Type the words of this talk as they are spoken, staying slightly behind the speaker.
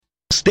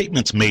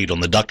Statements made on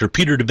the Dr.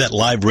 Peter DeVette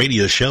Live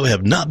radio show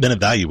have not been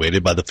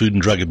evaluated by the Food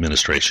and Drug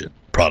Administration.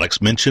 Products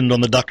mentioned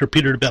on the Dr.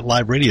 Peter DeVette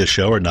Live radio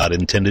show are not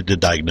intended to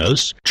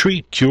diagnose,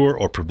 treat, cure,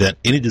 or prevent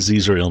any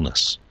disease or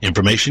illness.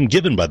 Information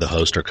given by the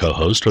host or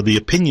co-host are the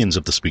opinions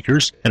of the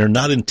speakers and are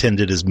not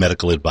intended as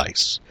medical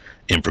advice.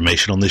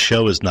 Information on this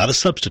show is not a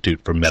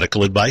substitute for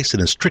medical advice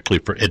and is strictly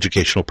for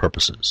educational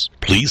purposes.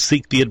 Please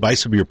seek the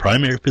advice of your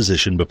primary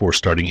physician before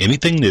starting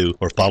anything new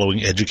or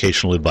following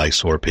educational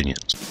advice or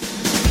opinions.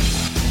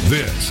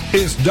 This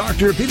is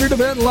Dr. Peter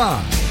DeVette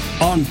Live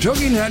on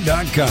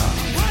TogiNet.com.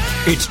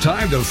 It's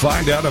time to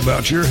find out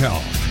about your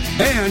health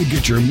and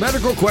get your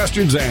medical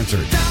questions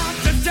answered.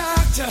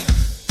 Doctor,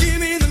 give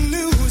me the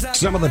news.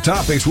 Some of the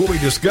topics we'll be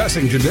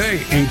discussing today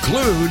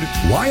include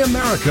why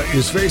America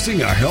is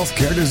facing a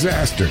healthcare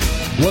disaster,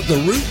 what the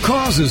root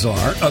causes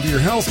are of your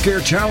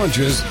healthcare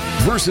challenges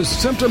versus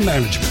symptom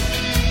management,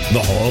 the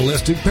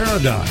holistic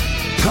paradigm,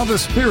 how the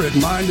spirit,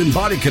 mind, and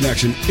body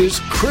connection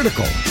is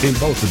critical in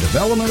both the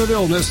development of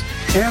illness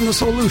and the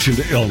solution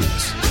to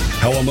illness,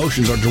 how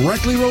emotions are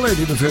directly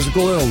related to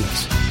physical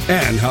illness,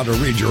 and how to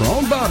read your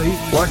own body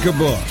like a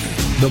book.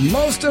 The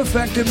most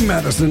effective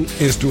medicine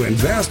is to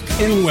invest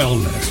in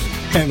wellness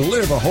and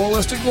live a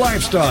holistic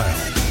lifestyle.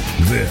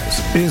 This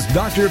is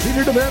Dr.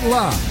 Peter DeVette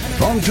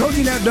Live on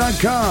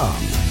TogiNet.com.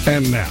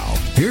 And now,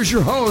 here's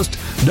your host,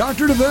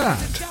 Dr.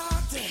 DeVette.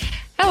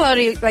 Hello,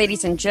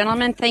 ladies and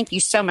gentlemen. Thank you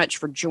so much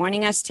for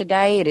joining us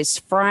today. It is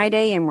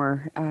Friday, and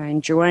we're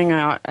enjoying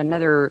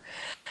another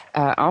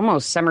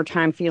almost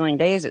summertime feeling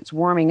day as it's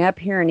warming up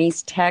here in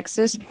East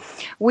Texas.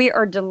 We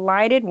are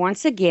delighted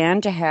once again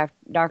to have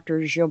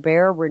Dr.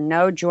 Gilbert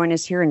Renaud join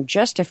us here in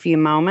just a few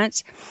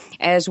moments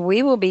as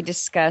we will be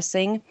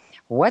discussing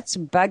what's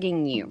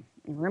bugging you.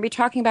 We're going to be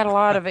talking about a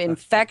lot of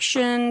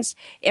infections,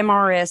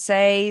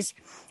 MRSAs,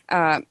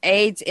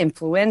 AIDS,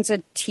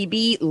 influenza,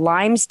 TB,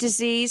 Lyme's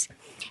disease.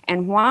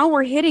 And while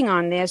we're hitting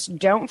on this,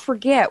 don't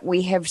forget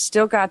we have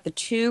still got the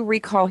 2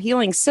 Recall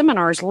Healing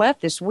seminars left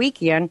this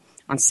weekend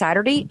on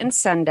Saturday and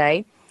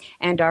Sunday.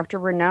 And Dr.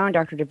 Renaud and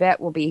Dr. DeVette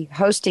will be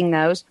hosting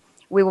those.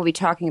 We will be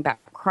talking about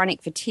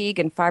chronic fatigue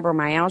and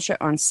fibromyalgia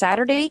on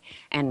Saturday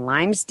and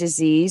Lyme's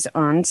disease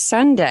on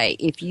Sunday.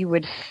 If you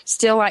would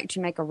still like to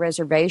make a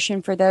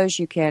reservation for those,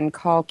 you can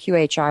call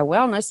QHI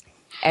Wellness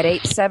at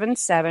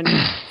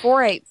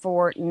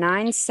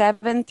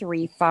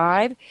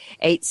 877-484-9735,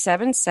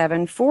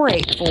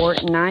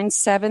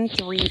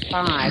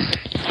 877-484-9735.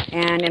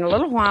 And in a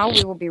little while,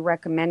 we will be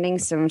recommending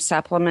some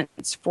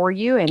supplements for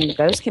you, and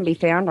those can be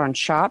found on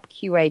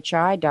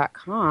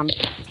shopqhi.com.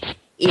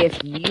 If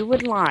you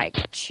would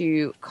like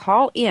to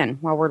call in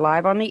while we're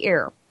live on the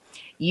air,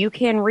 you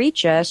can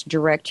reach us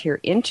direct here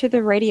into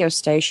the radio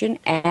station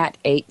at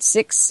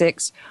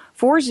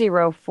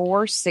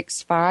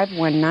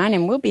 866-404-6519,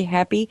 and we'll be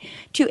happy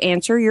to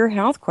answer your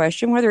health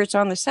question, whether it's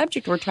on the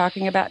subject we're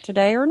talking about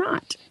today or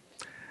not.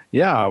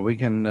 Yeah, we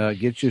can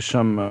get you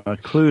some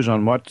clues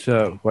on what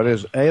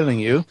is ailing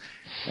you,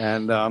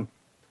 and I'm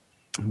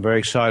very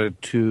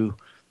excited to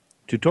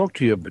talk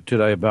to you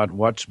today about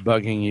what's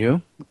bugging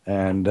you,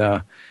 and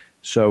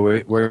so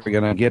we're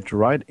going to get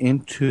right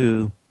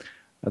into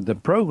the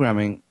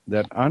programming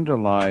that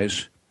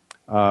underlies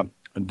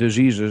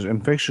diseases,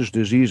 infectious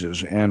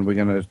diseases, and we're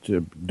going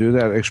to do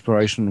that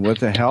exploration with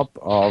the help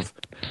of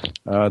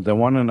the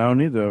one and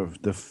only, the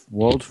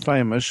world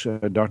famous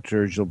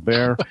Dr.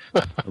 Gilbert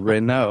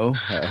Renaud,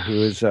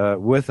 who is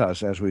with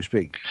us as we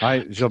speak. Hi,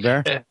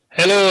 Gilbert.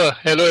 Hello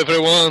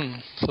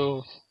everyone.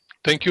 So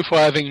thank you for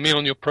having me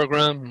on your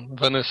program,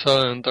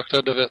 Vanessa and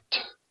Dr. DeVette.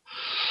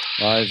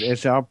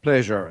 It's our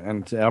pleasure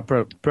and our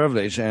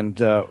privilege, and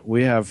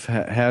we have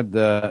had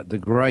the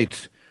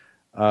great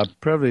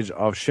privilege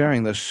of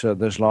sharing this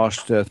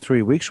last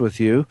 3 weeks with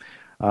you.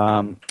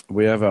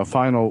 We have our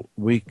final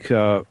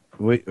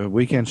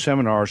weekend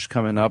seminars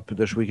coming up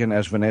this weekend,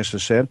 as Vanessa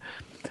said.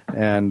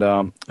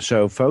 And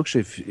so, folks,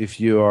 if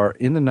you are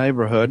in the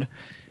neighborhood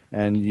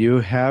and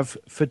you have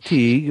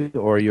fatigue,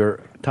 or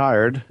you're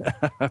tired,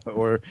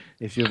 or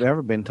if you've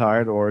ever been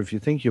tired, or if you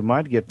think you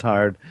might get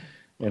tired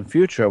in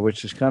future,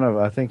 which is kind of,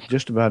 I think,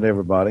 just about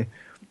everybody,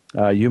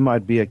 you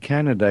might be a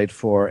candidate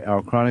for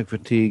our chronic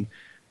fatigue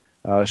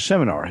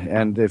seminar.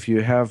 And if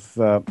you have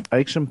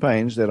aches and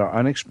pains that are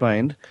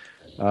unexplained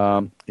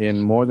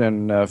in more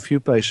than a few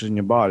places in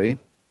your body,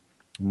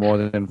 more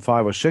than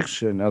 5 or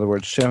 6, in other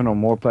words, 7 or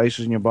more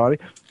places in your body,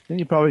 then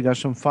you probably got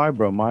some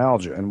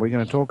fibromyalgia. And we're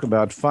going to talk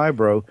about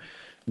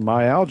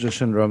fibromyalgia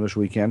syndrome this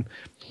weekend.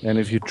 And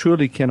if you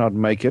truly cannot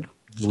make it,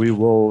 we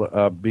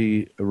will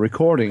be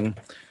recording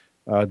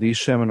these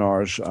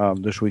seminars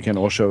this weekend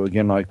also,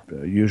 again, like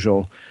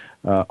usual,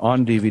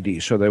 on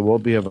DVD. So they will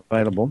be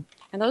available.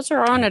 And those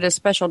are on at a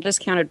special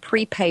discounted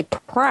prepaid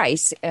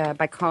price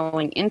by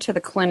calling into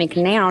the clinic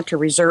now to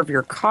reserve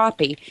your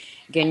copy.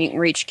 Again, you can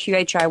reach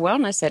QHI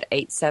Wellness at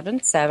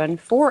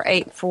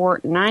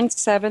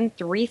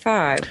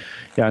 877-484-9735.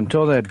 Yeah,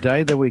 until that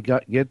day that we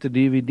get the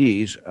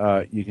DVDs,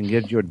 you can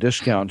get your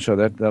discount. So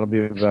that'll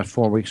be about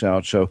 4 weeks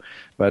out. So,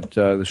 but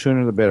the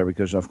sooner the better,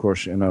 because of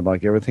course,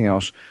 like everything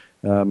else,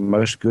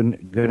 most good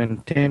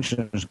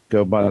intentions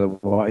go by the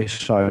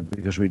wayside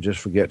because we just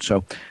forget.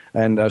 So,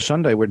 and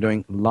Sunday we're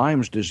doing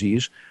Lyme's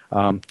disease,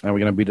 and we're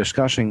going to be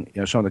discussing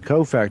some of the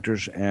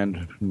cofactors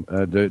and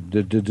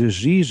the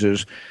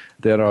diseases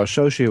that are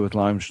associated with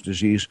Lyme's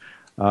disease.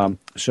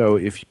 So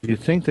if you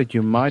think that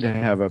you might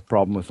have a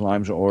problem with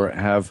Lyme's or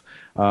have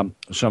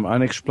some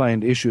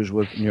unexplained issues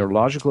with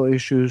neurological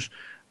issues,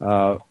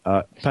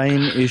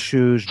 pain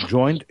issues,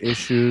 joint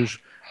issues,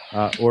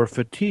 or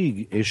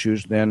fatigue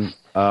issues, then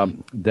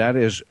that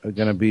is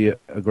going to be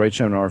a great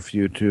seminar for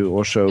you to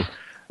also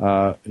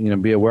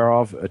be aware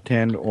of,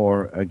 attend,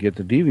 or get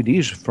the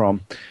DVDs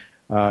from.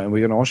 And we're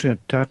going to also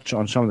touch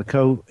on some of the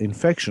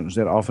co-infections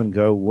that often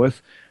go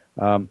with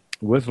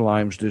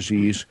Lyme's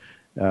disease.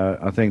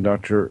 I think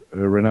Dr.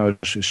 Renaud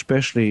is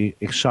especially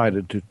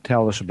excited to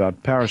tell us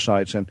about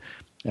parasites and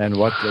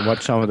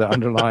what some of the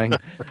underlying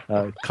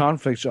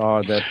conflicts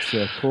are that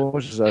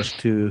causes us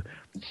to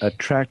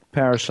attract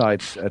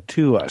parasites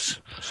to us.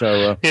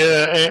 So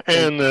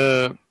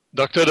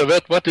Dr.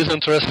 Devet, what is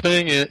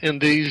interesting in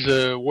these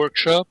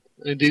workshops,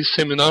 in these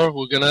seminars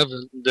we're going to have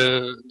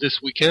this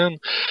weekend,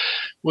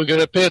 we're going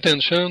to pay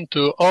attention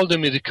to all the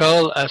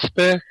medical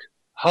aspect,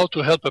 how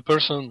to help a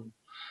person.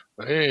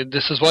 Okay?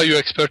 This is why your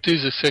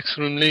expertise is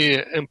extremely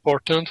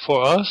important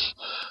for us,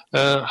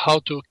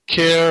 how to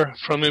care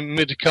from a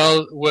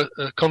medical,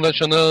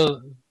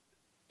 conventional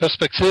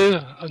perspective,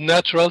 a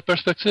natural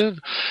perspective,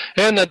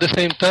 and at the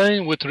same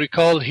time with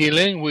recall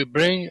healing we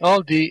bring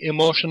all the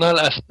emotional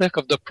aspect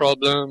of the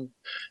problem,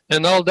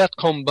 and all that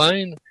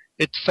combined,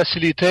 it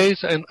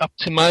facilitates and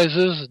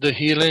optimizes the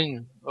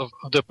healing of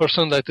the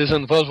person that is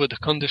involved with the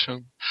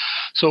condition.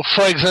 So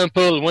for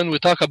example, when we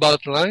talk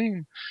about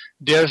Lyme,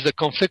 there's the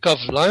conflict of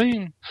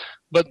Lyme,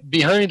 but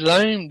behind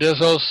Lyme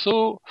there's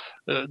also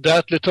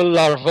that little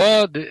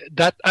larva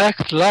that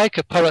acts like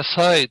a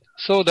parasite.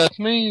 So that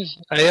means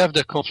I have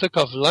the conflict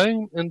of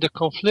Lyme and the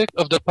conflict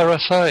of the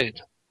parasite.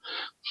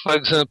 For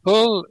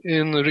example,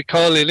 in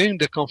recall healing,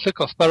 the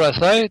conflict of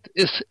parasite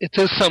is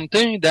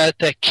something that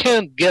I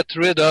can't get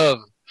rid of.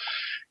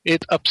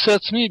 It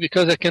upsets me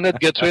because I cannot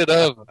get rid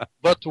of.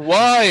 But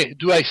why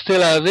do I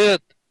still have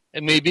it?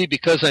 And maybe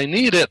because I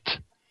need it.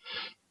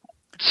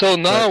 So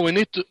now we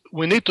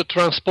need to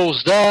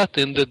transpose that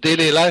in the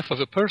daily life of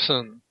a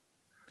person.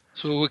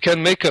 So we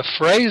can make a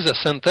phrase, a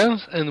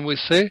sentence, and we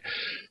say,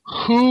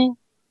 who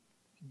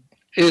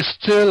is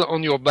still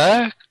on your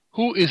back?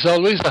 Who is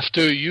always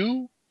after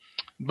you?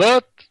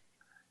 But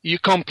you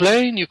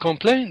complain,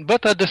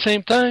 but at the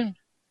same time,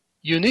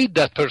 you need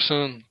that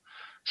person.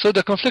 So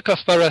the conflict of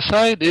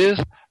parasite is,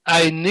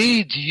 I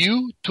need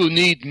you to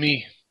need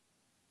me.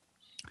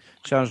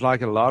 Sounds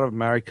like a lot of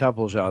married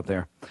couples out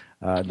there,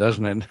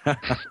 doesn't it?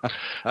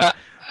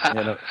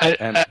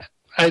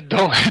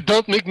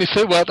 Don't make me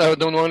say what I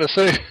don't want to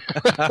say.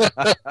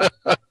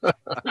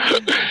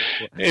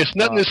 It's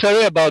not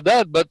necessarily about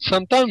that, but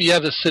sometimes you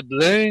have a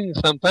sibling,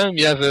 sometimes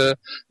you have a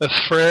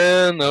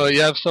friend, or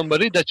you have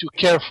somebody that you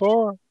care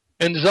for,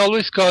 and is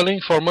always calling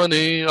for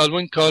money,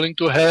 always calling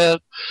to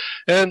help,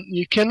 and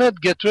you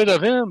cannot get rid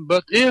of him.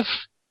 But if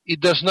he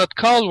does not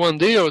call 1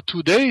 day or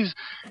 2 days,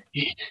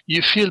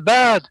 you feel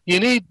bad. You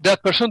need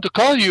that person to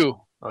call you.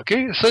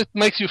 Okay, so it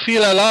makes you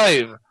feel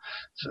alive.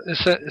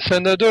 It's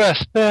another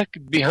aspect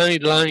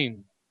behind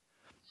Lyme.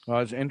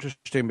 Well, it's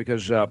interesting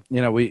because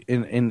we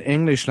in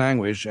English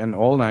language and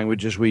all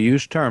languages we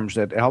use terms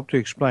that help to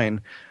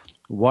explain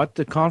what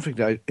the conflict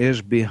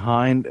is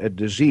behind a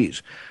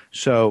disease.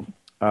 So,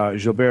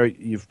 Gilbert,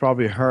 you've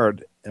probably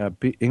heard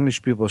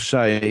English people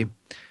say,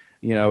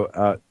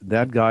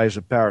 that guy is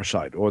a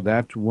parasite, or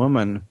that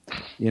woman,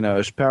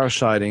 is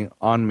parasiting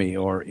on me,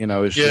 or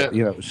is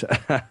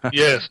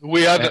Yes,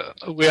 we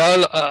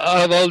all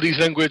have all these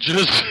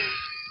languages.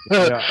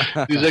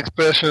 This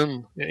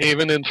expression,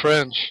 even in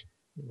French.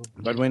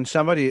 But when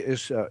somebody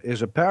is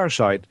a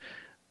parasite,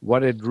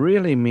 what it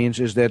really means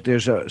is that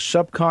there's a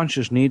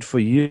subconscious need for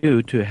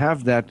you to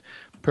have that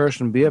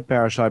person be a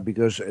parasite,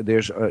 because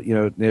there's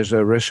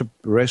a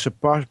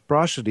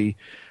reciprocity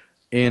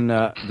in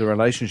the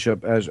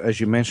relationship, as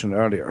you mentioned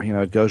earlier.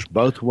 It goes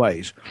both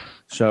ways.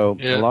 So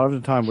a lot of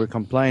the time we're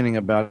complaining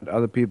about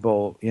other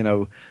people,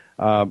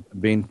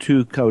 being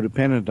too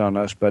codependent on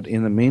us, but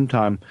in the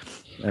meantime,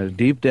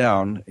 deep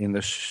down in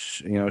the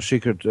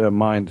secret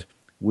mind,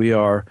 we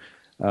are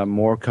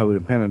more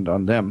codependent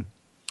on them.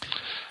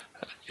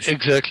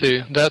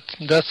 Exactly.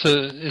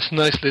 It's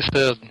nicely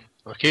said.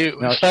 Okay,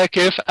 now, it's like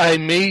if I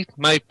meet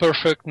my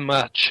perfect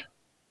match.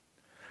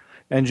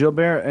 And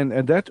Gilbert,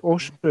 and that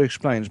also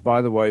explains,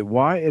 by the way,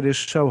 why it is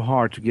so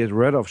hard to get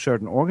rid of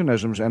certain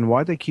organisms and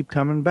why they keep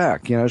coming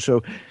back.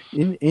 So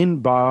in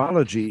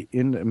biology,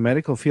 in the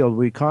medical field,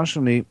 we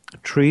constantly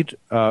treat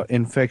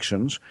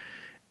infections.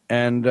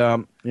 And,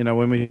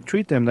 when we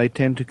treat them, they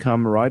tend to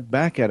come right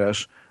back at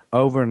us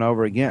over and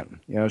over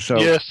again. So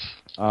yes.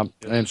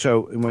 And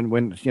so when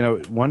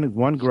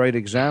one great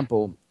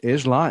example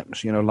is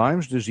Lyme's.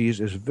 Lyme's disease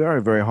is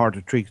very, very hard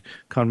to treat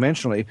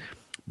conventionally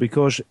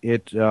because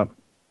it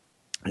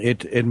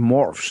it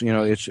morphs.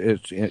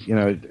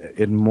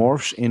 It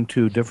morphs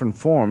into different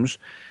forms.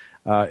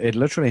 It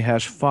literally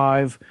has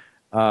 5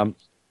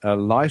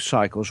 life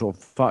cycles, or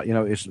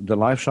the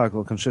life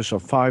cycle consists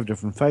of 5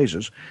 different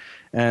phases.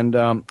 And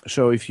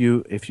so if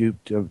you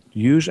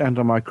use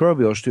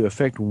antimicrobials to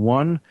affect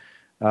one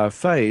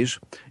phase,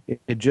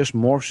 it just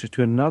morphs it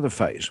to another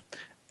phase,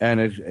 and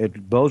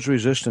it builds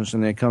resistance,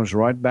 and then it comes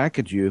right back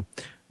at you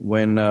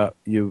when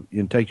you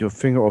take your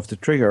finger off the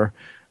trigger,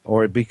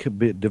 or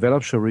it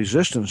develops a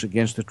resistance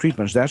against the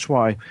treatments. That's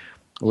why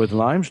with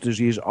Lyme's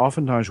disease,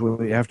 oftentimes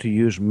we have to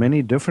use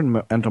many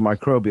different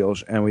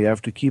antimicrobials, and we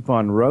have to keep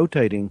on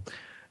rotating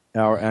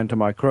our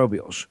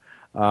antimicrobials.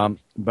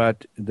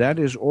 But that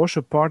is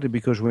also partly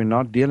because we're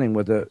not dealing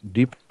with a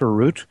deeper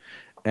root.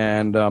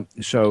 And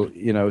so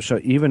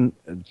even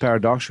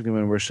paradoxically,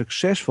 when we're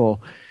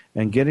successful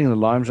in getting the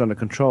Lyme's under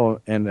control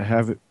and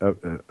have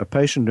a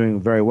patient doing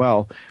very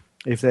well,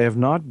 if they have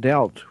not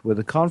dealt with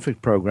the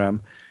conflict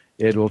program,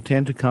 it will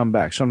tend to come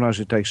back. Sometimes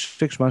it takes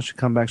 6 months to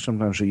come back,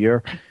 sometimes a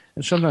year,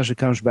 and sometimes it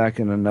comes back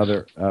in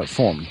another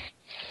form.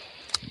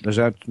 Does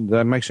that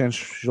make sense,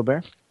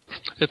 Gilbert?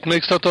 It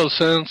makes total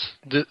sense.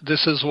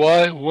 This is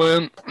why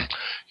when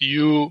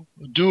you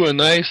do a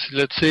nice,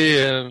 let's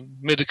say,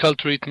 medical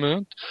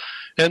treatment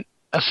and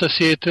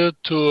associated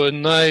to a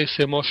nice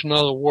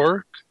emotional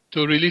work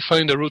to really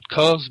find the root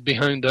cause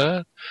behind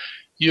that,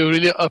 you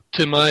really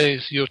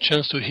optimize your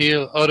chance to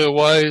heal.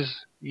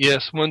 Otherwise,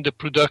 yes, when the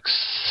product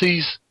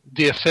sees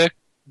the effect,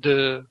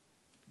 the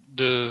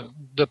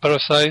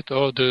parasite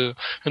or the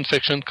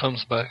infection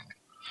comes back.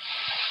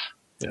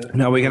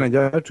 Now, we're going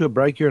to go to a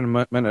break here in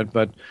a minute,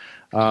 but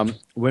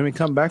when we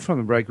come back from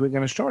the break, we're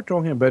going to start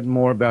talking a bit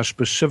more about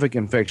specific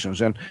infections.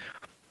 And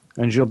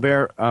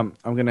Gilbert, I'm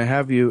going to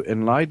have you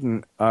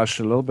enlighten us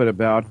a little bit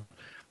about,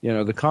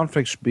 the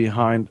conflicts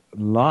behind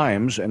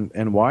Lyme's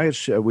and why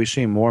we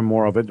see more and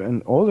more of it,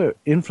 and all the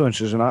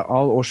influences. And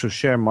I'll also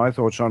share my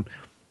thoughts on,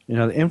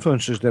 the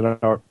influences that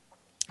are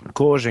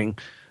causing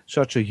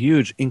such a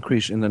huge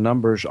increase in the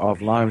numbers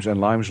of Lyme's and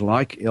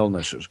Lyme's-like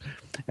illnesses.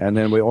 And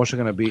then we're also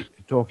going to be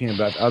talking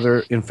about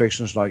other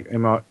infections like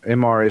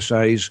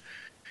MRSAs,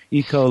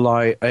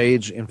 Ecoli,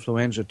 AIDS,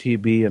 Influenza,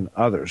 TB, and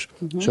others.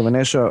 Mm-hmm. So,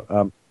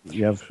 Vanessa,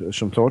 you have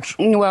some thoughts?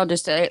 Well,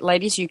 just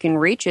ladies, you can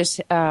reach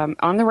us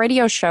on the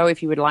radio show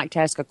if you would like to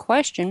ask a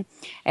question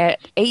at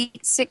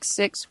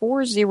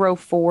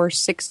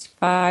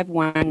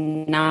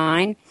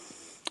 866-404-6519.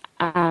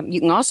 You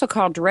can also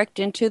call direct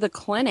into the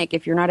clinic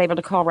if you're not able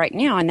to call right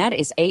now, and that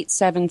is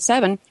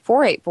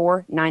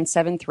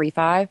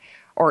 877-484-9735,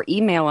 or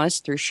email us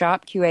through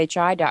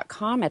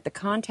shopqhi.com at the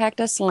Contact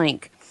Us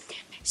link.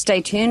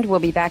 Stay tuned. We'll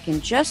be back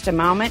in just a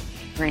moment.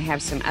 We're going to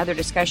have some other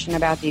discussion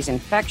about these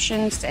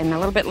infections, and a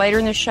little bit later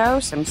in the show,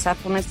 some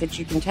supplements that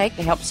you can take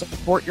to help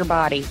support your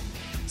body.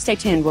 Stay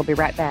tuned. We'll be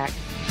right back.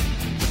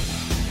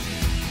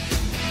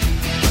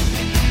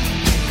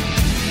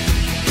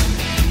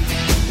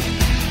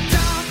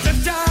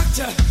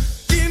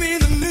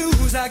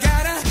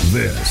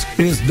 This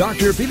is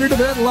Dr. Peter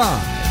DeVette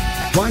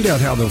Live. Find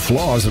out how the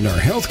flaws in our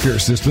healthcare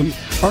system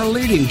are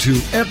leading to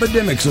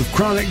epidemics of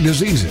chronic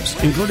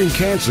diseases, including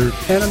cancer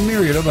and a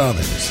myriad of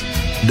others.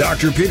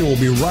 Dr. Peter will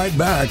be right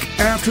back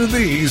after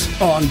these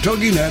on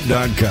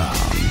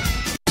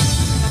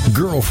TogiNet.com.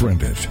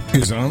 Girlfriended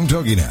is on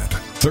TogiNet.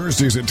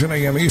 Thursdays at 10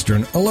 a.m.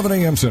 Eastern, 11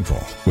 a.m.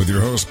 Central, with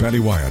your hosts Patty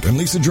Wyatt and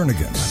Lisa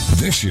Jernigan.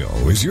 This show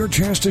is your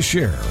chance to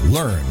share,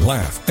 learn,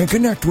 laugh, and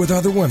connect with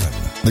other women.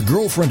 The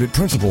Girlfriended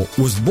principle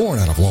was born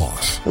out of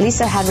loss.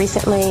 Lisa had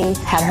recently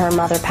had her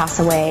mother pass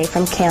away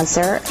from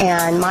cancer,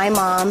 and my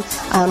mom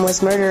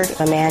was murdered.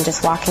 A man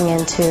just walking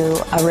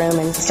into a room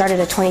and started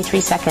a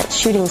 23-second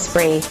shooting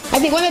spree. I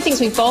think one of the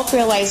things we both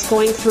realized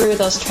going through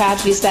those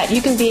tragedies that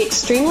you can be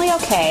extremely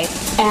okay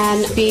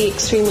and be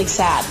extremely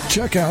sad.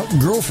 Check out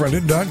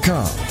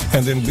Girlfriended.com.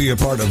 And then be a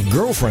part of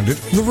Girlfriended,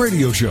 the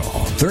radio show.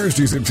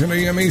 Thursdays at 10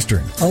 a.m.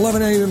 Eastern,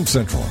 11 a.m.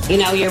 Central.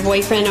 Your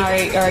boyfriend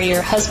or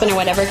your husband or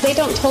whatever, they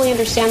don't totally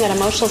understand that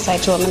emotional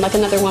side to them like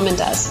another woman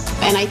does.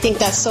 And I think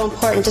that's so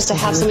important just to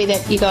have somebody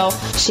that you go,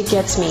 she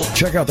gets me.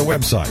 Check out the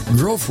website,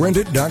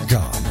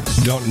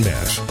 Girlfriended.com. Don't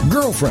miss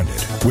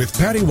Girlfriended with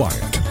Patty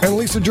Wyatt and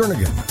Lisa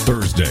Jernigan.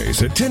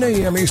 Thursdays at 10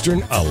 a.m.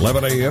 Eastern,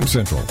 11 a.m.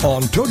 Central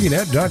on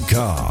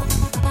TogiNet.com.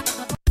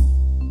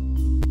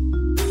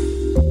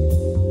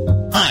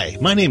 Hi,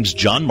 my name's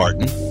John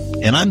Martin,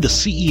 and I'm the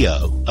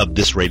CEO of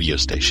this radio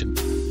station.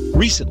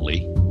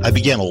 Recently, I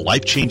began a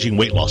life-changing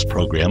weight loss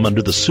program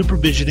under the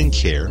supervision and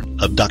care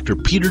of Dr.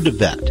 Peter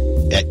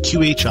DeVette at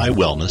QHI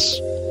Wellness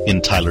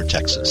in Tyler,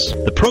 Texas.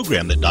 The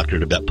program that Dr.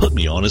 DeVette put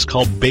me on is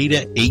called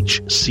Beta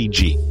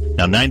HCG.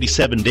 Now,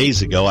 97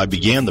 days ago, I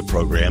began the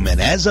program,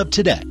 and as of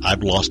today,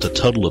 I've lost a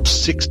total of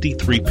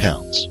 63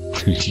 pounds.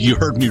 You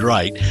heard me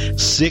right,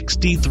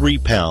 63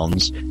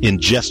 pounds in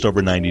just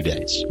over 90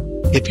 days.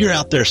 If you're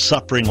out there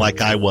suffering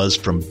like I was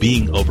from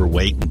being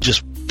overweight and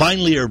just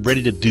finally are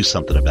ready to do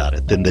something about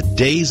it, then the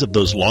days of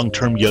those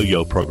long-term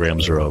yo-yo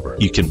programs are over.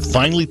 You can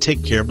finally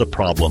take care of the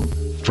problem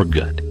for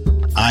good.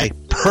 I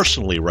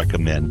personally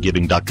recommend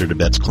giving Dr.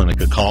 DeBette's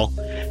clinic a call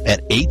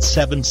at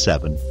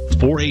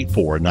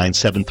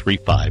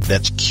 877-484-9735.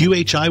 That's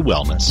QHI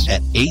Wellness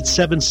at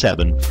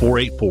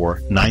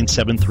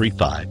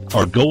 877-484-9735.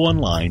 Or go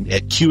online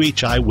at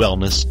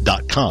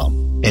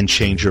QHIWellness.com and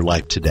change your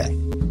life today.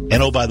 And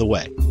oh, by the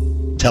way,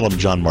 tell them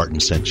John Martin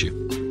sent you.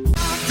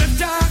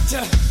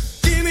 Doctor,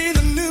 give me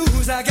the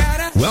news.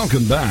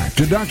 Welcome back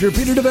to Dr.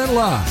 Peter DeBette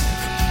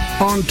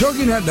Live on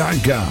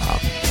TogiNet.com.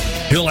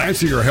 He'll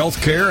answer your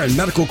health care and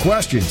medical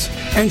questions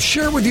and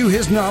share with you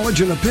his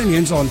knowledge and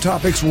opinions on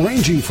topics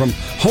ranging from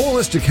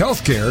holistic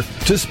health care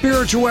to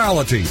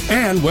spirituality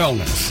and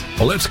wellness.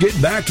 Well, let's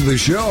get back to the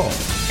show.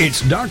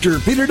 It's Dr.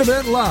 Peter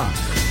DeBette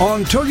Live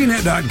on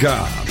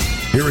TogiNet.com.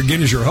 Here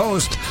again is your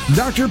host,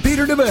 Dr.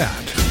 Peter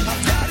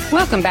DeBette.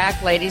 Welcome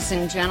back, ladies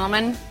and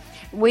gentlemen.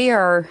 We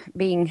are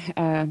being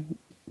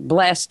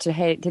blessed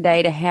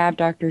today to have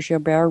Dr.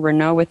 Gilbert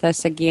Renaud with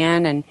us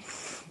again, and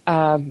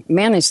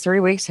man, these 3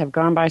 weeks have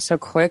gone by so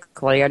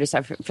quickly. I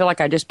feel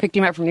like I just picked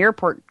him up from the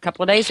airport a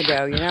couple of days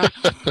ago, you know.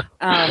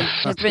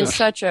 It's been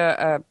such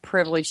a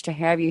privilege to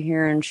have you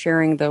here and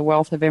sharing the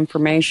wealth of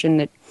information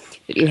that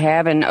you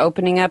have and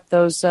opening up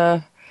those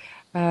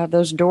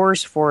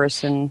doors for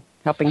us and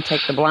helping take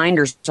the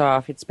blinders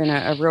off. It's been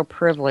a real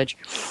privilege.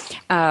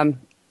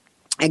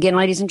 Again,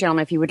 ladies and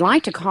gentlemen, if you would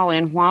like to call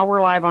in while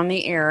we're live on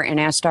the air and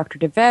ask Dr.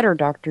 DeBette or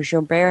Dr.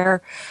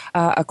 Gilbert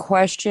a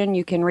question,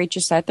 you can reach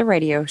us at the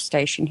radio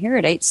station here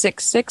at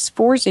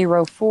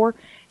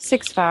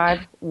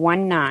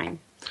 866-404-6519.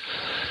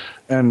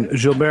 And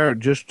Gilbert,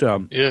 just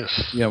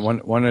yes,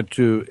 wanted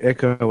to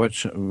echo what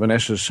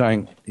Vanessa's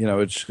saying. You know,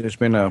 it's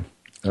been a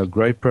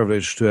great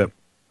privilege to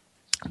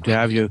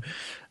have you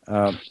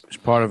as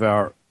part of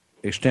our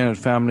extended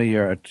family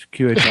here at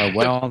QHI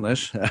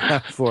Wellness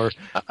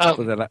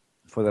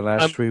for the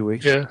last 3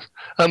 weeks. Yeah,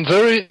 I'm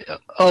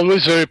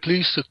always very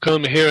pleased to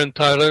come here in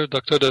Tyler,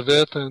 Dr.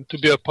 DeBette, and to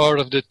be a part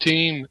of the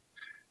team.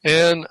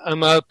 And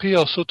I'm happy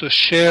also to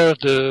share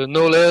the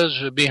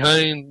knowledge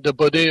behind the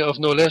body of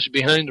knowledge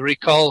behind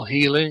recall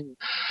healing.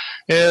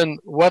 And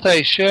what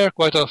I share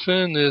quite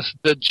often is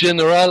the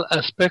general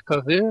aspect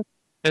of it,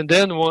 and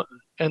then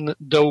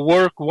the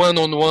work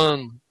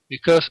one-on-one,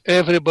 because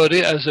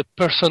everybody has a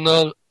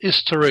personal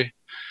history.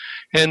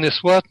 And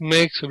it's what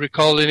makes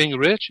recall healing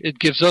rich. It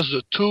gives us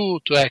the tool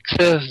to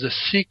access the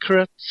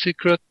secret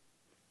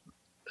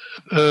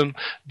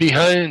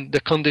behind the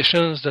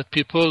conditions that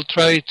people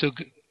try to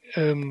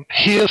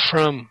heal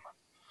from.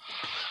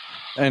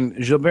 And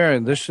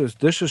Gilbert, this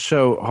is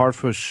so hard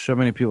for so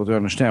many people to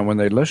understand. When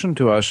they listen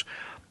to us,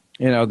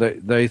 you know,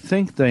 they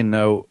think they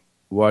know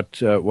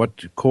what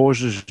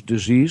causes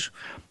disease,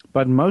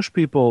 but most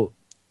people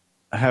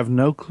have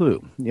no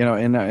clue. You know,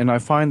 and I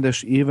find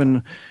this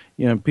even.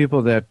 You know,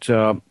 people that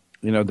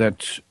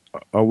that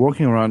are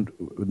working around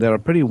that are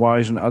pretty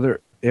wise in other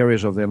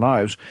areas of their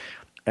lives,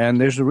 and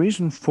there's a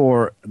reason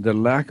for the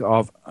lack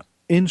of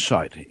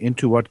insight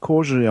into what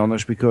causes the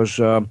illness because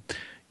of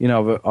a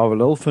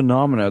little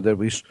phenomena that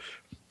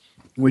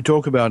we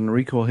talk about in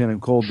recall healing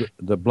called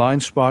the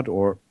blind spot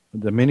or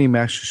the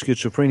mini-max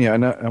schizophrenia,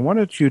 and I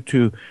wanted you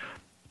to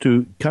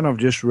kind of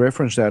just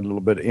reference that a little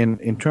bit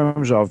in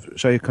terms of,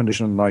 say, a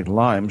condition like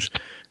Lyme's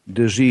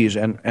disease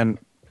and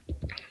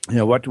you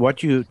know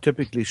what you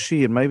typically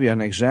see, and maybe an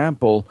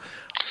example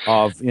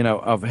of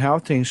how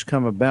things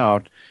come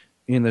about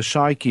in the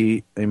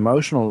psyche,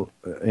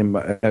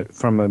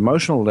 from an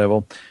emotional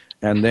level,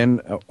 and then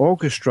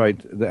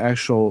orchestrate the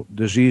actual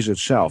disease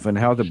itself, and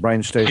how the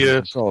brain stays in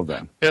control of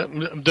that. Yeah,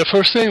 the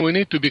first thing we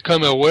need to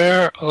become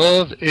aware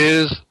of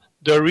is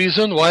the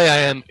reason why I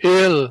am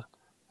ill.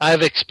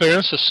 I've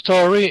experienced a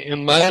story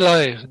in my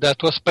life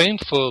that was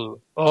painful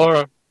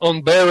or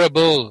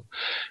unbearable,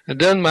 and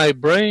then my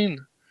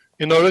brain,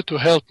 in order to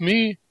help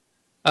me,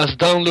 has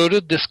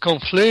downloaded this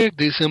conflict,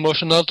 this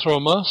emotional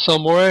trauma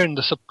somewhere in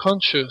the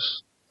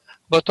subconscious.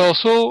 But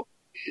also,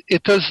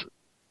 it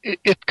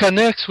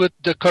connects with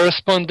the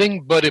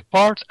corresponding body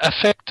parts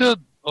affected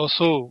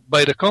also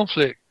by the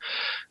conflict.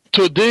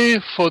 Today,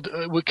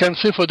 we can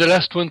say for the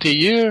last 20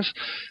 years,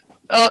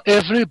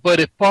 every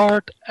body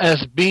part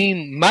has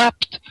been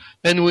mapped,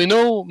 and we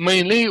know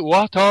mainly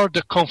what are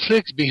the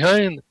conflicts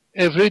behind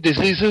every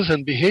diseases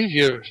and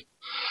behaviors.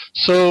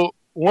 So,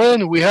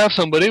 when we have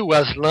somebody who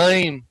has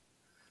Lyme,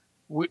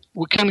 we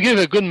can give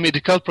a good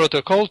medical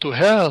protocol to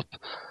help.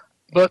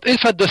 But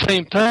if at the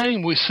same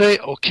time we say,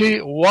 okay,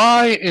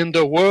 why in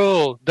the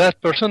world that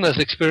person has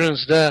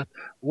experienced that?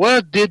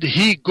 What did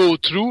he go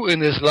through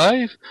in his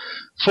life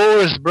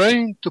for his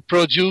brain to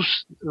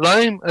produce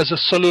Lyme as a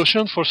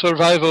solution for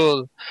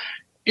survival?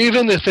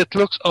 Even if it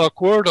looks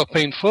awkward or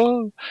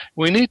painful,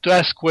 we need to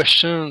ask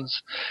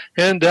questions.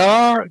 And there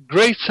are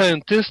great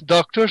scientists,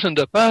 doctors in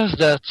the past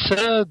that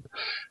said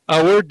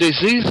our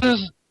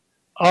diseases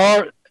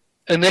are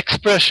an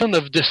expression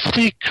of the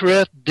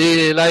secret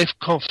daily life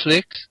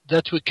conflicts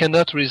that we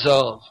cannot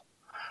resolve.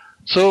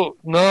 So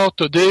now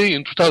today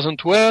in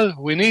 2012,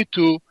 we need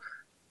to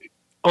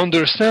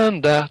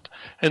understand that,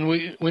 and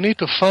we need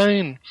to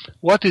find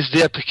what is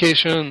the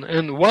application.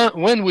 And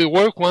when we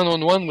work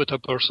one-on-one with a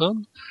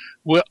person,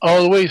 we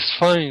always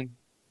find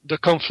the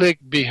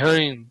conflict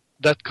behind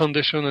that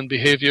condition and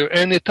behavior,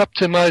 and it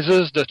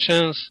optimizes the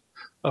chance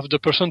of the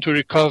person to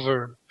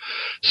recover.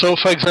 So,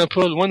 for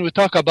example, when we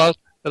talk about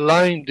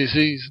Lyme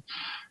disease,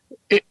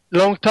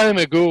 long time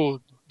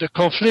ago, the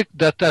conflict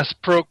that has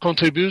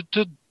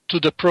contributed to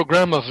the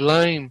program of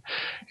Lyme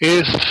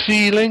is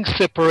feeling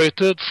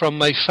separated from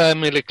my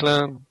family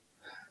clan.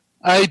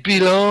 I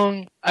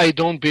belong, I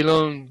don't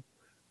belong.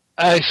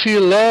 I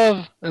feel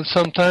love, and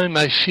sometimes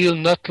I feel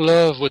not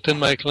love within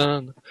my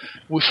clan.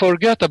 We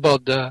forget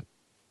about that.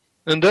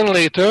 And then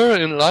later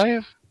in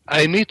life,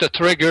 I meet a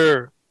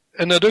trigger,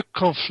 another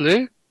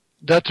conflict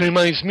that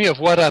reminds me of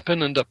what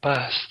happened in the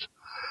past.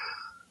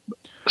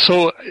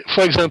 So,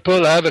 for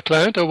example, I have a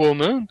client, a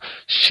woman,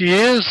 she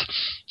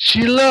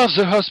loves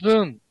her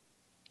husband,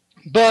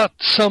 but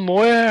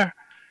somewhere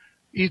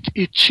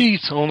it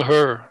cheats on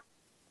her.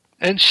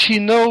 And she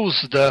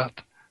knows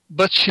that.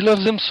 But she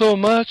loves him so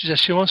much that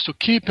she wants to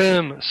keep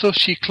him, so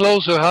she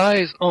closes her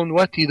eyes on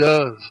what he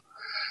does.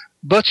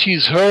 But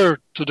she's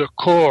hurt to the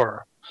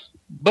core.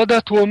 But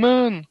that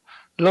woman,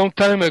 long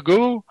time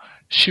ago,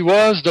 she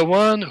was the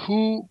one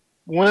who,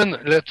 when,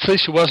 let's say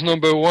she was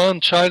number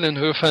one child in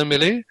her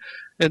family,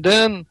 and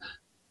then,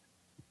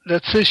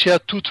 let's say she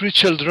had 2-3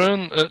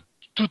 children,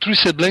 2-3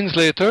 siblings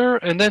later,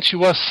 and then she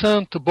was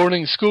sent to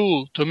boarding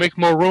school to make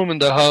more room in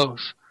the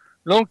house.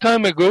 Long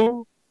time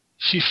ago,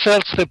 she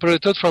felt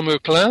separated from her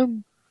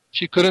clan.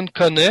 She couldn't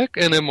connect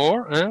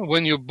anymore.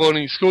 When you're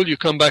boarding school, you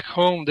come back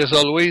home. There's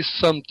always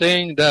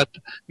something that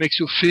makes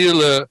you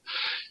feel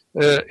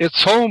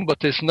it's home,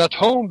 but it's not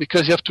home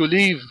because you have to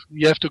leave.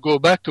 You have to go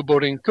back to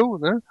boarding school.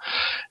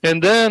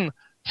 And then,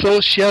 so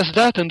she has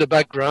that in the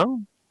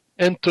background.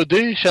 And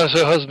today she has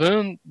her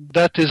husband.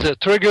 That is a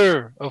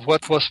trigger of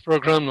what was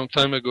programmed long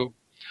time ago.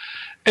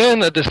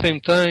 And at the same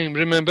time,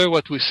 remember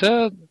what we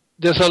said?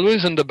 There's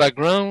always in the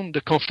background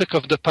the conflict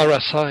of the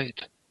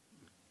parasite.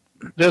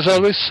 There's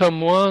always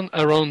someone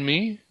around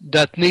me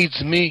that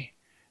needs me,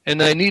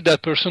 and I need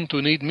that person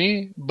to need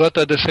me, but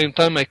at the same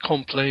time I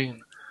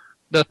complain.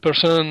 That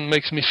person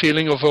makes me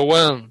feeling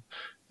overwhelmed.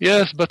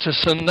 Yes, but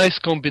it's a nice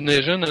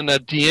combination, and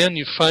at the end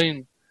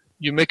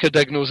you make a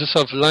diagnosis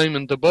of Lyme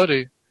in the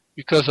body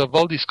because of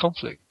all these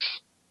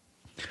conflicts.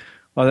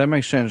 Well, that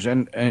makes sense.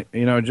 And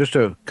just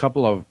a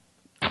couple of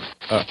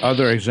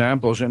other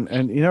examples,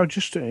 and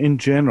just in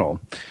general,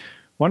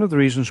 one of the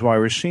reasons why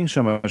we're seeing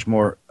so much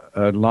more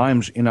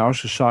Lymes in our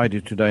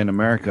society today in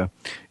America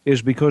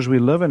is because we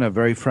live in a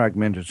very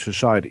fragmented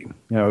society.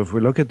 If we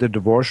look at the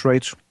divorce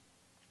rates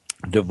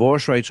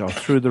are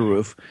through the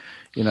roof.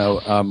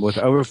 With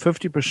over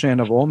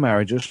 50% of all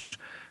marriages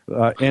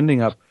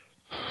ending up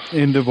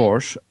in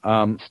divorce,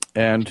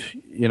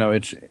 it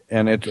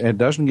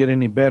doesn't get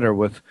any better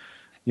with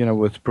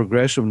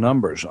progressive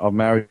numbers of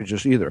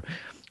marriages either.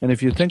 And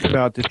if you think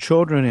about the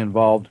children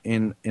involved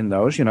in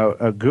those,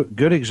 a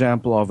good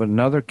example of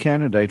another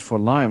candidate for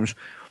Lyme's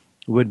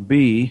would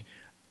be,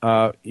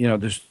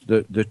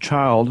 the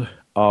child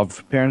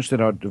of parents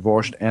that are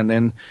divorced, and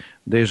then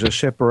there's a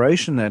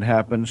separation that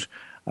happens,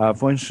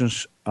 for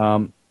instance,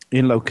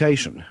 in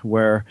location,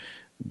 where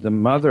the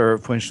mother,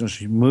 for instance,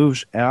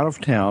 moves out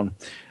of town,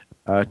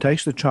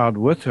 takes the child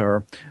with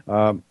her,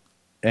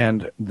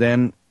 and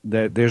then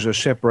there's a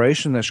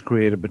separation that's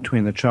created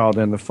between the child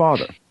and the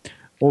father.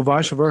 Or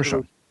vice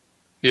versa.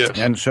 Yes.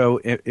 And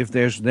so if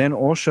there's then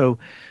also,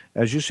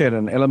 as you said,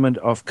 an element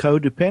of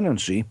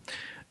codependency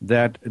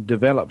that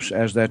develops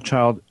as that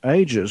child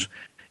ages,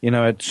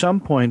 at some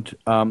point,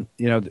 the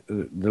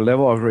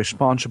level of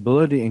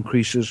responsibility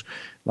increases.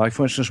 Like,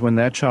 for instance, when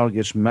that child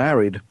gets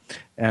married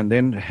and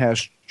then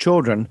has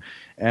children,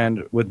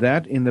 and with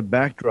that in the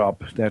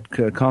backdrop, that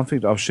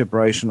conflict of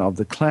separation of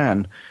the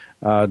clan,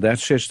 that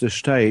sets the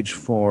stage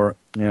for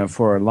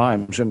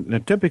Lyme's.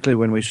 And typically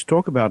when we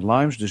talk about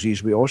Lyme's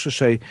disease, we also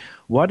say,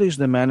 what is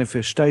the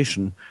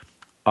manifestation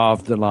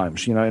of the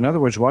Lyme's? In other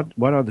words, what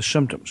are the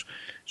symptoms?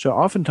 So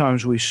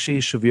oftentimes we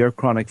see severe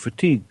chronic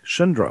fatigue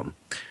syndrome.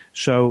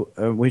 So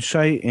we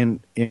say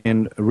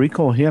in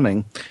recall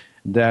healing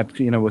that,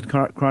 with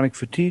chronic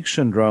fatigue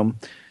syndrome,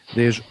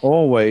 there's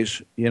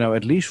always,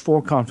 at least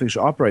 4 conflicts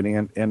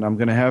operating. And I'm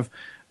going to have,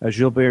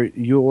 Gilbert,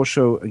 you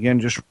also, again,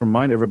 just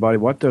remind everybody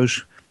what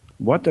those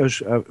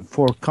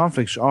 4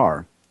 conflicts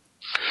are.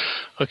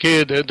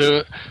 Okay,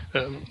 the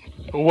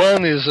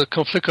one is a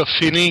conflict of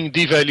feeling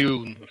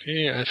devalued.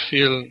 Okay, I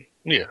feel,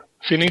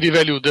 feeling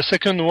devalued. The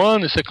second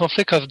one is a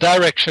conflict of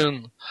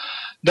direction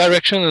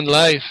in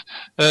life.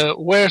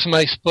 Where's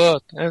my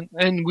spot?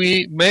 And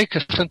we make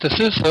a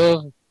synthesis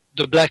of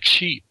the black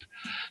sheep.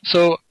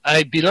 So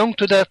I belong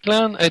to that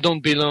clan, I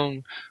don't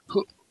belong.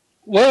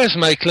 Where is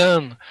my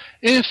clan?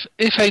 If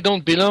I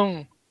don't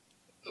belong,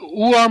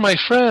 who are my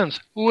friends?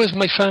 Who is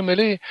my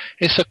family?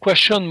 It's a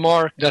question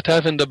mark that I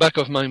have in the back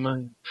of my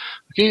mind.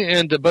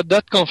 Okay, but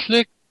that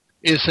conflict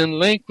is in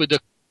link with the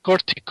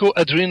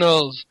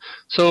corticoadrenals.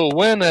 So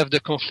when I have the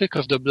conflict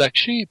of the black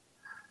sheep,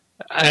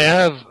 I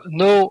have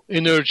no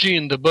energy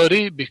in the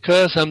body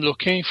because I'm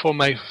looking for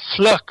my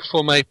flock,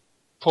 for my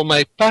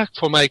pack,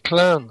 for my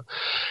clan.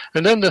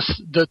 And then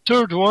the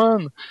third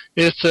one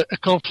is a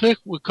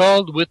conflict we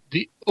called with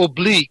the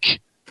oblique.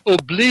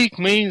 Oblique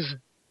means,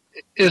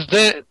 is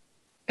there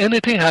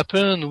anything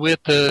happen with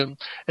an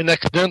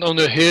accident on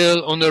a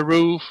hill, on a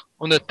roof,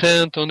 on a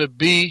tent, on a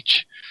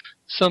beach,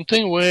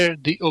 something where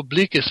the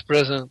oblique is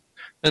present.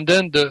 And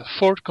then the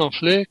fourth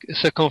conflict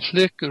is a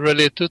conflict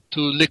related to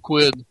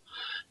liquid.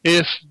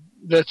 If,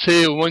 let's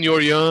say, when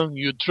you're young,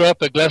 you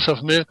drop a glass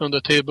of milk on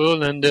the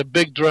table and a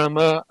big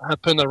drama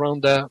happen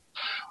around that.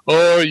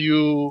 Or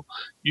you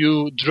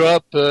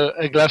drop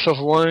a glass of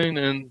wine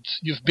and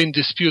you've been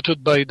disputed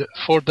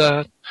for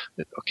that.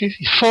 Okay,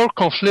 4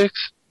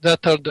 conflicts that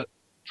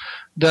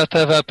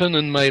have happened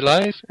in my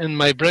life, and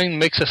my brain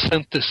makes a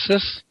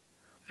synthesis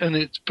and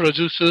it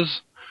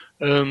produces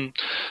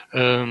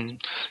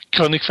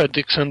chronic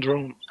fatigue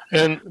syndrome.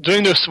 And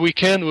during this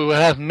weekend, we will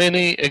have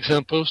many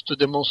examples to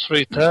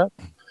demonstrate that.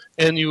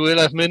 And you will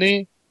have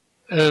many,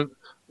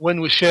 when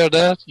we share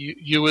that,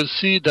 you will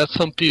see that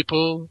some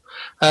people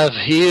have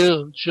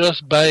healed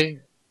just by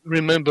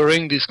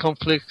remembering these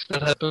conflicts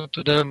that happened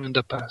to them in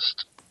the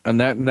past. And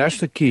that's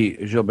the key,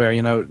 Gilbert.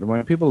 You know,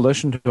 when people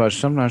listen to us,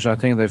 sometimes I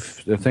think they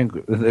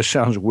think this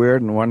sounds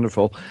weird and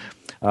wonderful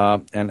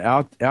and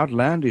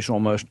outlandish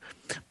almost.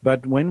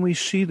 But when we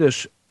see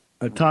this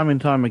time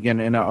and time again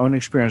in our own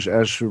experience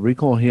as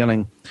recall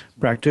healing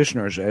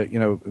practitioners, you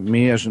know,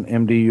 me as an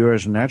MD, you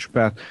as a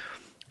naturopath,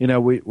 you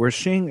know, we're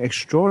seeing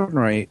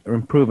extraordinary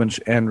improvements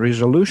and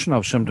resolution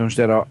of symptoms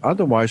that are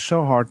otherwise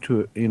so hard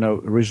to, you know,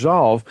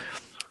 resolve.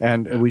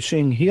 And we're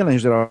seeing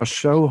healings that are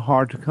so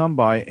hard to come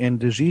by in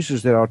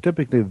diseases that are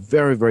typically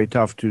very, very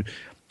tough to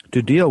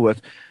deal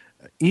with,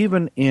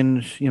 even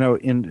in, you know,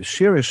 in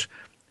serious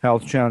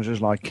health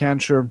challenges like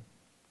cancer,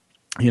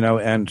 you know,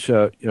 and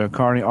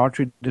coronary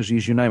artery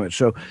disease, you name it.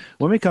 So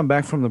when we come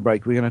back from the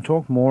break, we're going to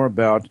talk more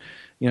about,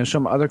 you know,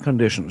 some other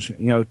conditions.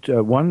 You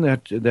know, one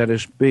that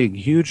is big,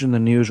 huge in the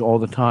news all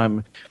the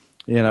time,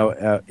 you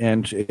know,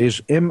 and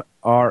is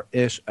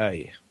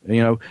MRSA.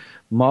 You know,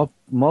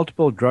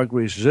 multiple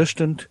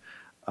drug-resistant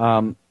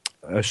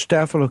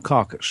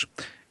staphylococcus.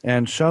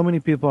 And so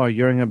many people are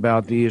hearing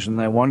about these, and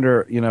they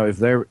wonder, you know, if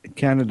they're a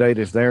candidate,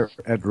 if they're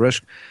at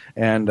risk,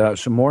 and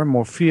some more and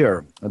more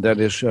fear that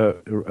is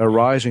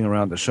arising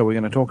around this. So we're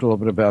going to talk a little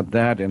bit about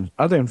that and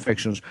other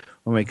infections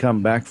when we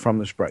come back from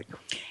this break.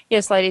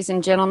 Yes, ladies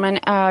and gentlemen,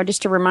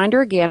 just a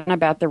reminder again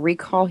about the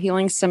Recall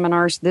Healing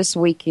Seminars this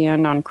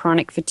weekend on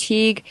chronic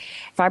fatigue,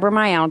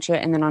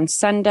 fibromyalgia, and then on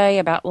Sunday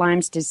about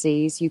Lyme's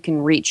disease. You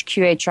can reach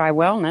QHI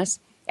Wellness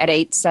at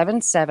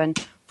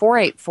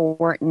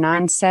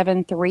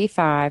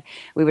 877-484-9735.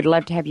 We would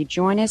love to have you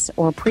join us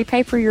or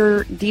prepay for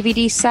your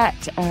DVD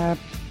set, and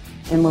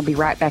we'll be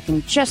right back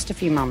in just a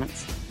few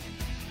moments.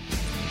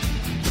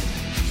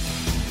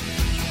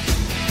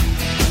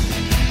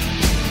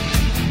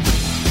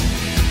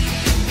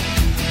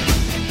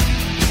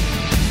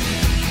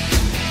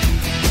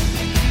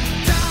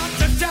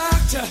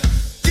 Doctor,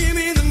 give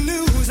me the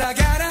news.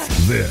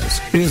 This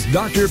is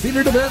Dr.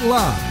 Peter DeVette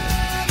Live.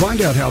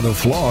 Find out how the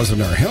flaws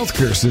in our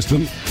healthcare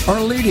system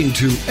are leading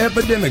to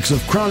epidemics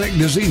of chronic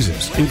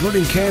diseases,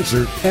 including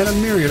cancer and a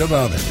myriad of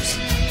others.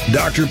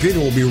 Dr. Peter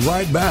will be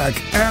right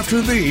back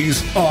after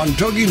these on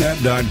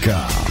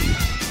TogiNet.com.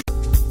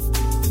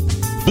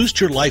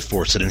 Boost your life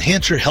force and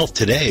enhance your health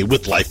today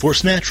with Life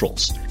Force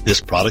Naturals. This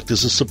product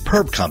is a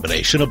superb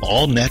combination of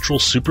all natural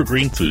super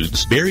green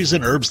foods, berries,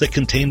 and herbs that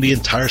contain the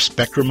entire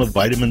spectrum of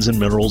vitamins and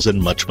minerals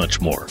and much, much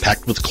more.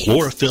 Packed with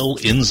chlorophyll,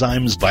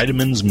 enzymes,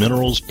 vitamins,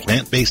 minerals,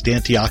 plant-based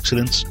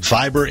antioxidants,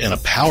 fiber, and a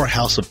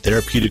powerhouse of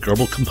therapeutic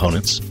herbal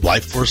components,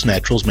 Life Force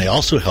Naturals may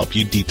also help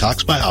you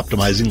detox by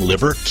optimizing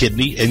liver,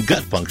 kidney, and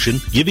gut function,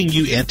 giving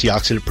you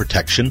antioxidant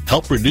protection,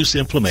 help reduce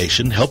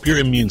inflammation, help your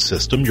immune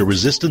system, your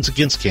resistance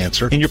against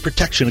cancer, and your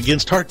protection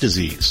against heart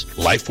disease.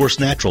 Life Force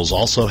Naturals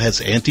also has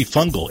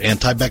antifungal,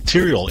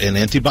 antibacterial, and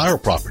antiviral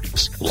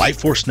properties.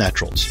 Life Force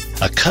Naturals,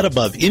 a cut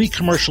above any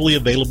commercially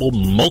available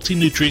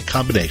multi-nutrient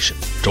combination.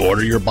 To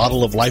order your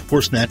bottle of Life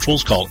Force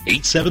Naturals, call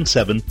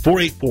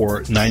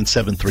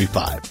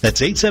 877-484-9735.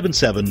 That's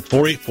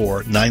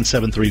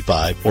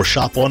 877-484-9735, or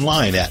shop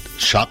online at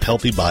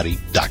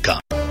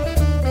shophealthybody.com.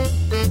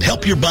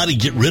 Help your body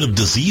get rid of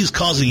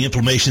disease-causing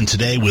inflammation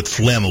today with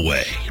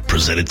Flamaway.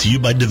 Presented to you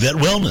by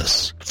DeVette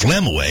Wellness.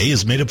 Flamaway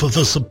is made up of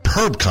a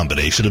superb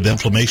combination of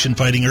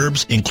inflammation-fighting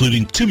herbs,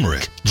 including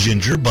turmeric,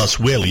 ginger,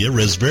 boswellia,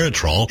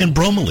 resveratrol, and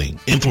bromelain.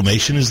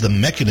 Inflammation is the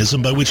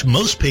mechanism by which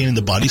most pain in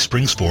the body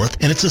springs forth,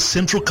 and it's a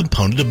central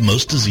component of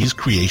most disease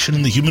creation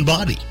in the human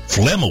body.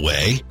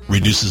 Flamaway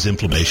reduces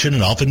inflammation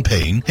and often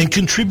pain, and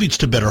contributes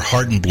to better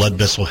heart and blood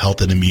vessel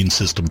health and immune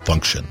system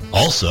function.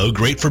 Also,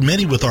 great for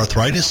many with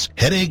arthritis,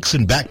 headaches,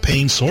 and back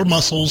pain, sore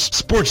muscles,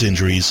 sports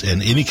injuries,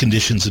 and any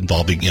conditions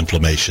involving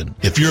inflammation. inflammation.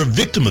 If you're a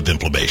victim of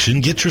inflammation,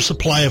 get your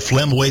supply of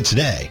phlegm away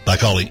today by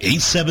calling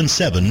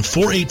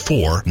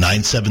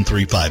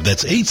 877-484-9735.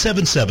 That's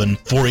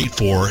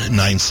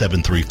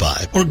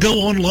 877-484-9735. Or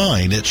go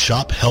online at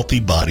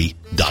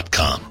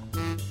shophealthybody.com.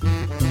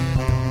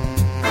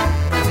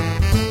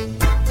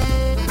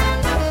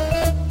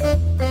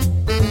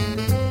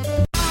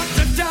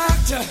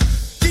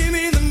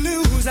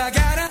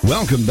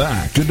 Welcome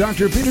back to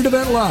Dr. Peter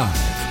DeVette Live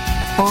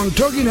on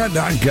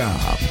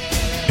TogiNet.com.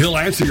 He'll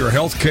answer your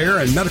health care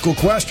and medical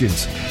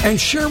questions and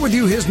share with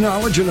you his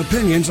knowledge and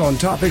opinions on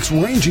topics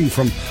ranging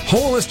from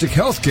holistic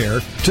health care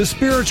to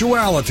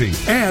spirituality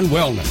and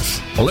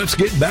wellness. Well, let's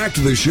get back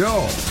to the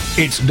show.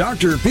 It's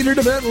Dr. Peter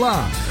DeVette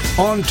Live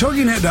on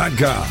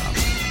TogiNet.com.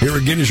 Here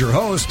again is your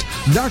host,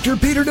 Dr.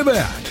 Peter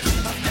DeVette.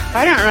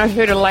 I don't know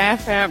who to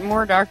laugh at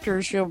more, Dr.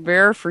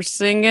 Gilbert for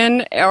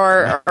singing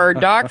or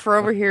Doc for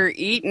over here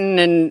eating.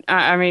 And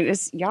I mean,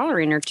 y'all are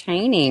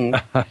entertaining.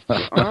 You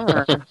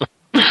are.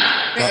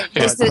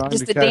 Does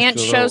the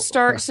dance show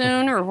start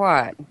soon or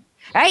what?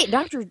 Hey,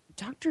 Dr.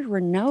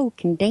 Renaud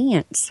can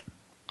dance.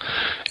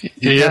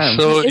 Yes,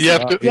 so you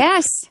have to.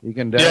 Yes. He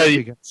can dance,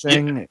 he can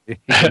sing, he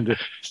can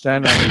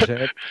stand on his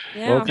head,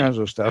 all kinds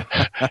of stuff.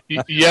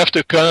 You have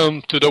to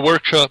come to the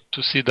workshop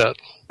to see that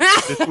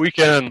this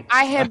weekend.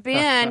 I have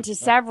been to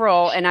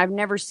several, and I've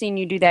never seen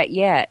you do that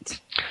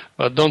yet.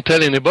 But don't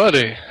tell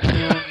anybody.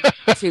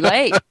 Too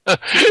late.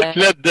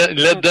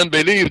 Let them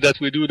believe that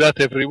we do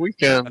that every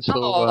weekend.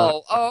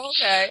 So,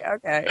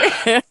 okay.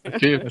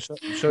 So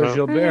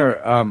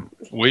Gilbert,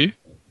 oui?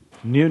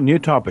 New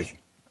topic.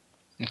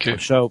 Okay.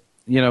 So,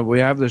 we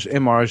have this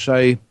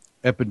MRSA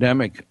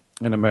epidemic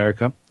in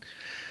America,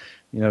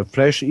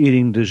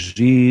 flesh-eating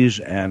disease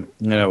and,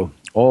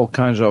 all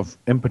kinds of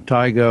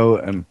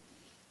impetigo and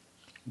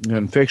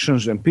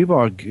infections, and people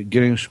are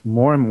getting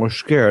more and more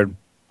scared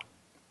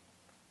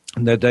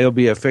that they'll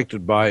be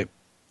affected by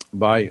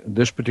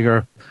this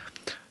particular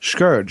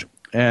scourge.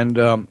 And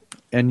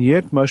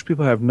yet most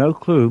people have no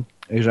clue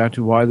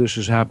exactly why this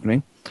is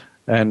happening.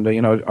 And,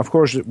 of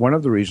course, one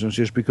of the reasons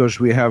is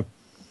because we have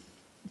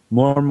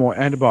more and more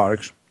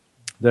antibiotics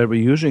that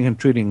we're using in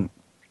treating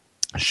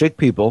sick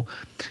people,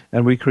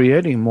 and we're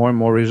creating more and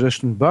more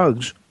resistant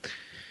bugs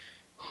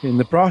in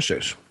the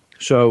process.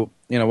 So,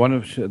 one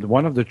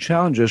of the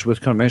challenges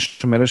with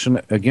conventional medicine,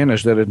 again,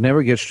 is that it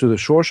never gets to the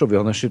source of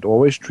illness. It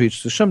always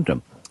treats the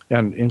symptom,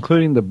 and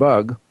including the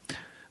bug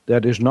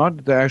that is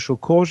not the actual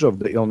cause of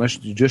the illness,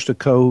 just a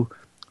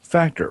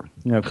co-factor,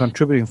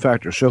 contributing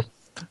factor. So,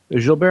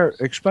 Gilbert,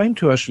 explain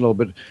to us a little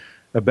bit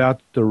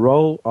about the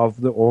role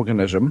of the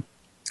organism,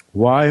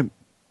 why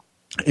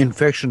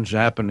infections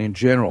happen in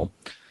general,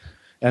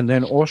 and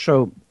then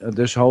also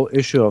this whole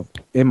issue of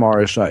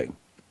MRSA.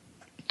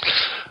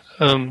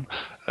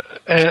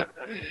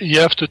 You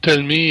have to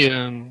tell me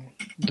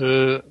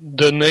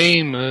the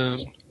name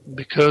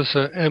because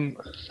I'm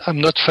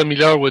not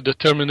familiar with the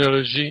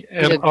terminology.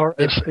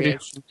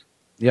 MRSA.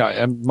 Yeah,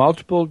 and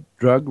multiple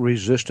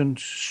drug-resistant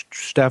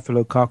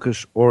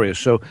Staphylococcus aureus.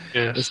 So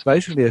It's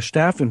basically a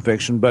staph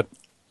infection, but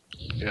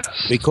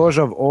because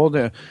of all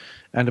the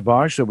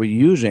antibiotics that we're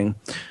using,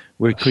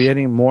 we're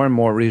creating more and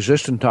more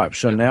resistant types.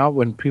 So now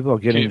when people are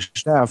getting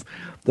staph,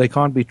 they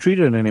can't be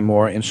treated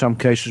anymore in some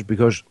cases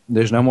because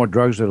there's no more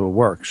drugs that will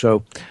work.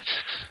 So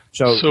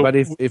but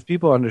if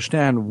people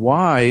understand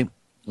why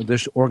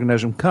this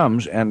organism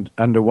comes and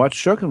under what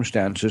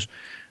circumstances,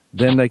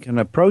 then they can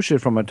approach it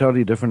from a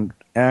totally different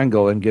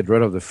angle and get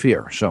rid of the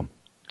fear.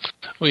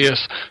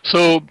 Yes.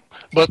 So,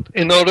 but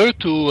in order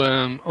to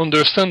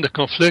understand the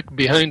conflict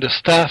behind the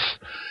staph,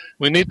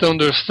 we need to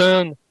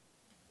understand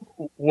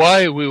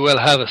why we will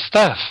have a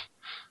staph.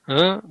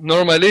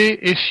 Normally,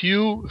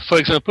 for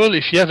example,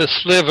 if you have a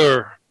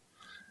sliver,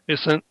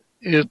 it's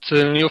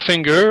in your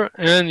finger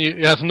and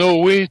you have no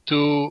way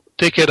to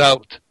take it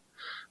out.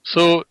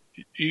 So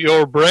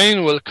your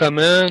brain will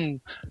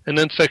command an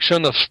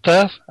infection of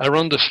staph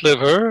around the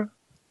sliver.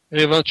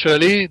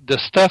 Eventually, the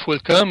staph will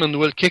come and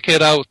will kick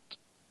it out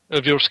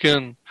of your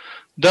skin.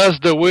 That's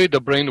the way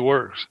the brain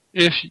works.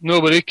 If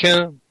nobody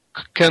can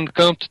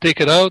come to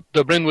take it out,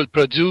 the brain will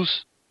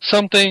produce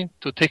something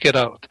to take it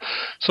out.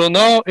 So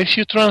now, if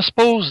you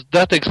transpose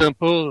that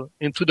example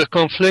into the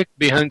conflict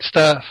behind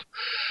staph,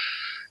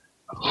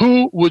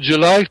 who would you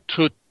like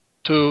to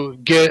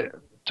get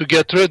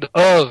rid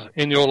of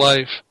in your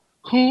life?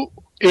 Who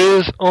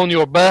is on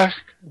your back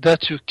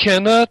that you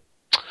cannot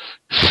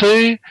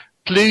say,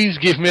 please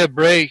give me a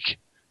break?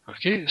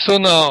 Okay, so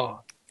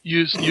now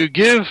you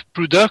give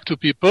product to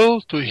people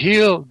to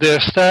heal their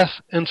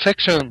staph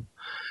infection,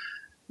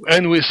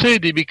 and we say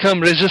they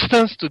become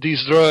resistant to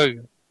these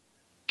drugs.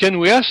 Can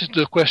we ask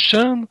the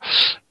question,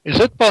 is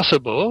it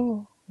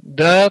possible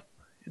that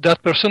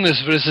that person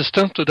is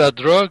resistant to that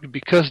drug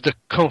because the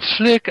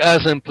conflict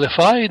has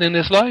amplified in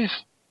his life?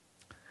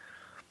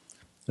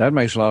 That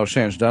makes a lot of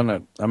sense, doesn't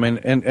it? I mean,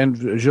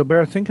 and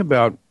Gilbert, think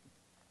about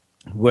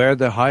where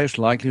the highest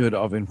likelihood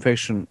of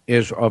infection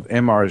is of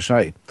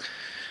MRSA.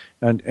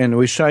 And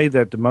we say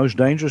that the most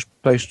dangerous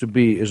place to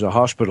be is a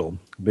hospital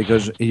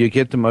because you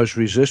get the most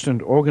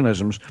resistant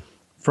organisms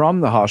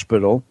from the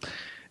hospital,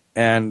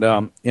 and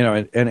and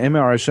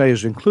MRSA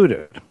is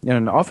included.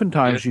 And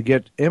oftentimes you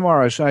get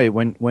MRSA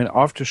when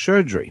after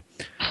surgery.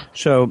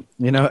 So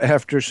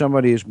after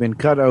somebody has been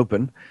cut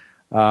open,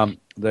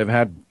 they've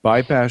had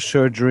bypass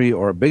surgery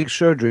or a big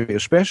surgery,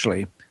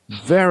 especially,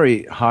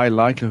 very high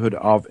likelihood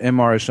of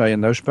MRSA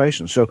in those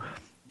patients. So,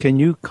 can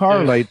you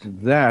correlate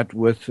that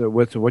with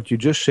what you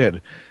just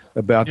said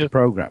about the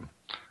program?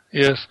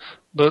 Yes,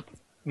 but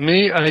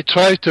me, I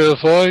try to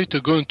avoid to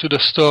go into the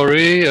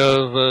story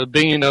of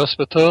being in the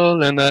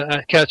hospital and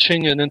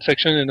catching an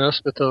infection in the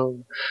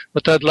hospital.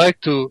 But I'd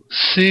like to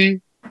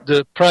see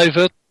the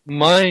private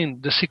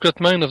mind, the secret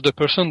mind of the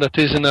person that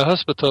is in a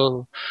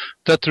hospital,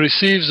 that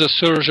receives a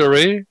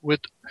surgery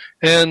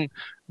and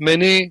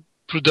many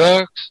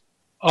products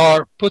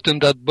are put in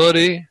that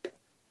body,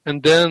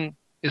 and then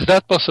is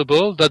that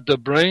possible that the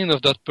brain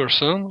of that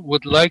person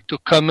would like to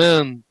come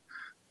in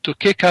to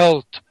kick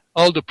out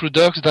all the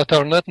products that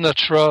are not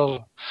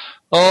natural,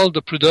 all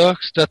the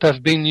products that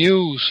have been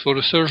used for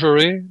the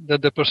surgery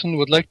that the person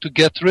would like to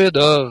get rid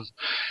of?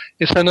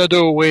 It's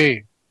another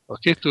way,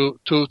 okay,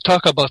 to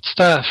talk about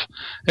staff.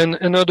 And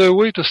another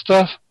way to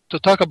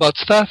talk about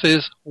staff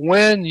is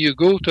when you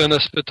go to an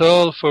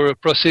hospital for a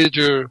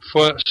procedure,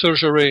 for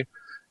surgery,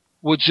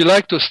 would you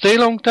like to stay a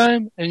long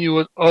time, and you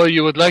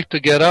would like to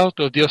get out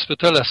of the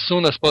hospital as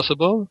soon as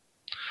possible?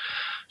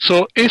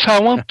 So if I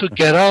want to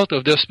get out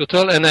of the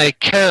hospital and I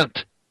can't,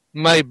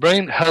 my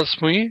brain helps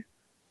me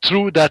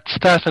through that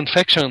staph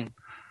infection,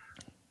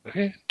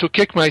 okay, to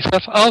kick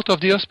myself out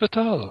of the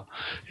hospital.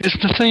 It's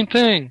the same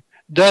thing.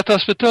 That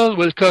hospital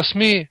will cost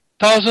me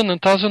thousands and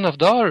thousands of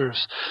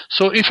dollars.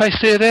 So if I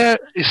stay there,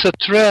 it's a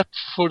threat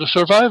for the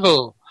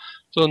survival.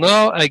 So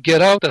now I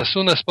get out as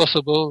soon as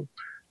possible.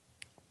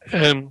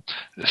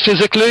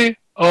 Physically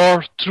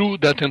or through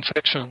that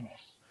infection.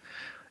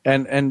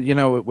 And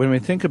when we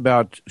think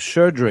about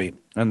surgery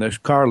and there's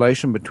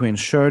correlation between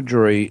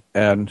surgery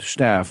and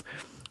staph,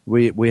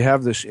 we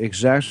have this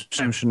exact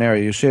same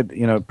scenario. You said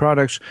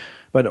products,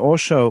 but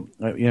also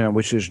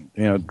which is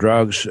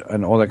drugs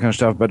and all that kind of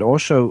stuff, but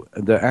also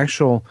the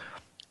actual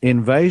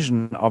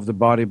invasion of the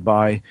body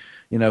by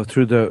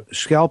through the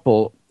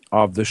scalpel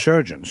of the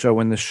surgeon. So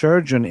when the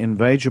surgeon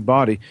invades your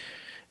body.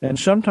 And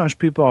sometimes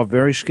people are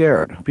very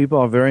scared. People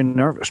are very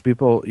nervous.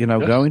 People,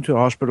 going to a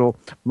hospital.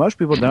 Most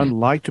people don't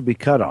like to be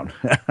cut on,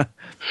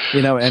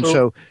 And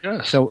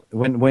so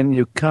when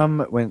you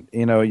come, when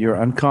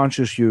you're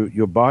unconscious,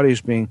 your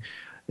body's being,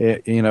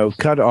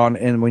 cut on,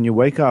 and when you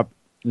wake up,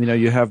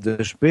 you have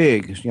this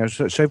big,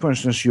 say for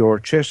instance,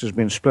 your chest has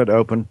been split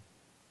open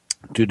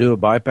to do a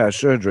bypass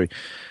surgery.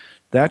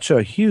 That's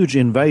a huge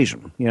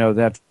invasion.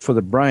 That for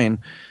the brain,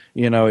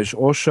 is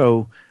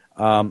also.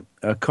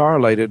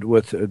 Correlated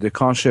with the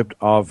concept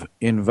of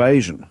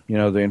invasion,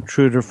 the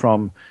intruder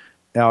from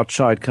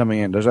outside coming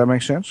in. Does that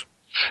make sense?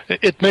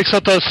 It makes a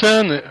lot of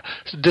sense.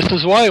 This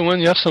is why when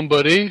you have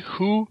somebody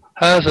who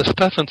has a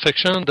staph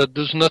infection that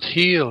does not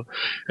heal,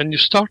 and you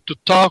start to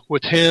talk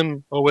with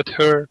him or with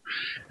her,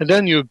 and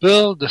then you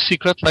build the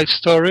secret life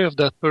story of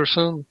that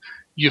person,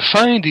 you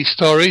find these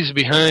stories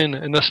behind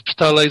an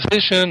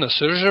hospitalization, a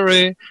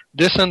surgery,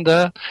 this and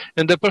that,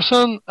 and the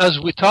person, as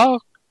we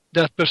talk,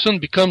 that person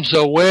becomes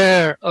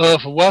aware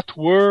of what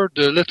were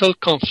the little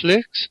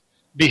conflicts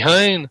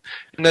behind.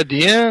 And at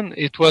the end,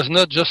 it was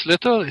not just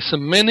little, it's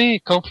many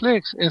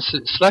conflicts.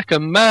 It's like a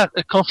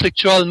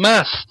conflictual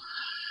mass.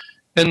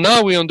 And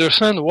now we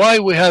understand why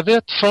we have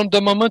it. From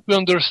the moment we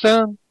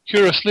understand,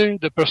 curiously,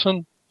 the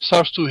person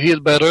starts to heal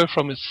better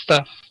from its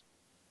staph.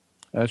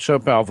 That's so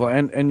powerful.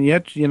 And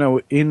yet,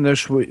 in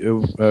this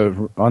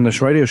on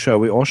this radio show,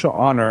 we also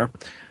honor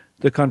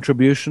the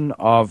contribution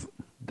of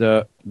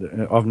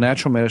of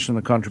natural medicine,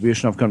 the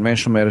contribution of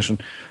conventional medicine,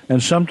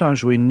 and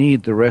sometimes we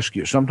need the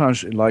rescue.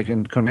 Sometimes, like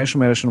in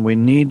conventional medicine, we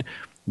need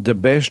the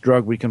best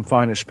drug we can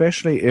find,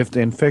 especially if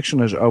the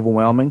infection is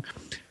overwhelming.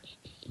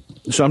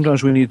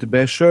 Sometimes we need the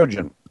best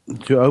surgeon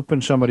to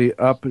open somebody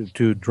up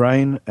to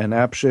drain an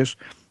abscess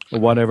or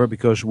whatever,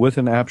 because with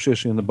an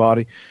abscess in the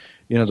body,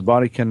 the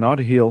body cannot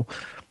heal.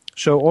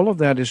 So all of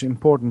that is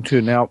important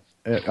too. Now,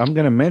 I'm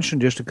going to mention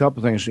just a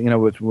couple of things.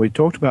 We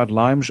talked about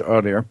Lyme's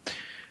earlier.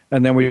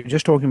 And then we were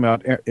just talking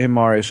about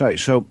MRSA.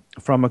 So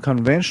from a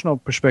conventional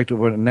perspective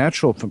or a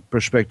natural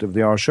perspective,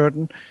 there are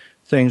certain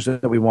things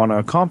that we want to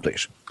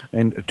accomplish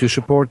and to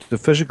support the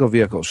physical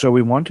vehicle. So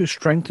we want to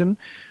strengthen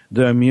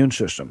the immune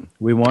system.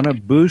 We want to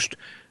boost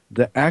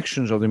the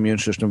actions of the immune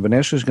system.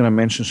 Vanessa is going to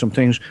mention some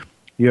things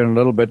here in a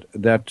little bit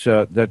that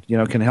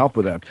can help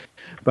with that.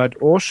 But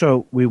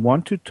also we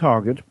want to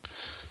target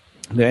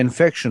the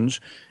infections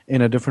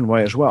in a different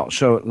way as well.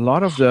 So a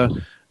lot of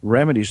the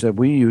remedies that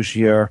we use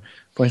here,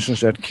 for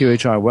instance, at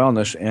QHI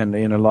Wellness and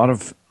in a lot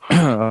of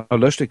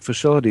holistic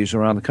facilities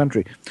around the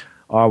country,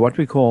 are what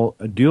we call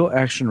dual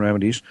action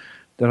remedies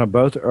that are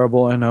both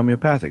herbal and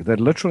homeopathic, that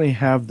literally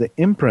have the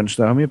imprints,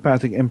 the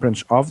homeopathic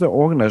imprints of the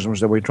organisms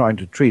that we're trying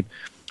to treat,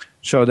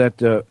 so that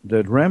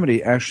the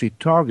remedy actually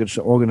targets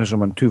the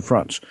organism on two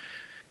fronts.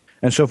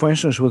 And so, for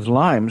instance, with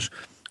Lyme's,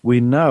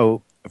 we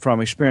know from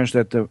experience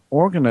that the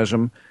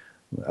organism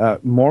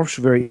morphs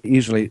very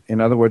easily.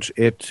 In other words,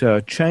 it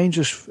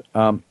changes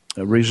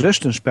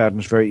resistance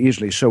patterns very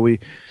easily. So we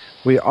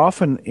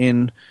often,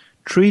 in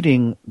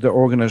treating the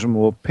organism,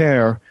 will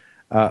pair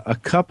a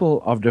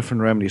couple of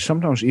different remedies,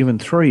 sometimes even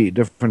 3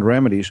 different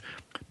remedies,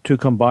 to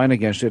combine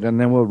against it, and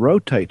then we'll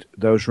rotate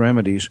those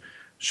remedies.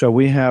 So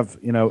we have,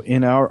 in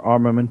our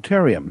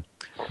armamentarium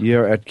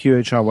here at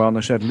QHI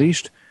Wellness, at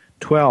least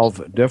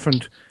 12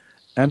 different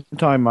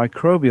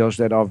antimicrobials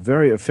that are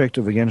very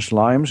effective against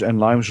Lyme's and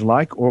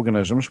Lyme's-like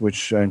organisms,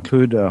 which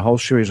include a whole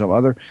series of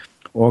other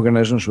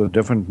organisms with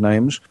different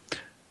names.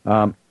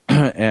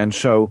 And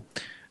so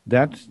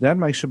that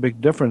makes a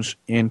big difference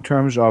in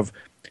terms of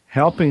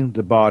helping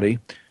the body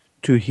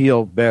to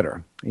heal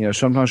better.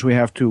 Sometimes we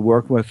have to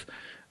work with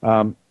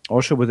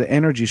also with the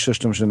energy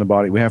systems in the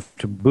body. We have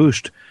to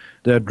boost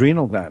the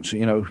adrenal glands.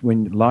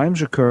 When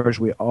Lyme's occurs,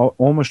 we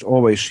almost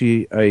always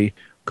see a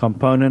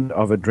component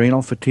of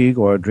adrenal fatigue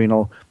or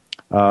adrenal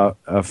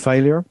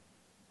failure.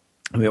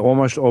 We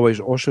almost always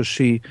also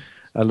see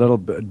a little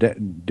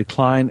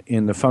decline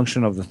in the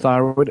function of the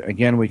thyroid.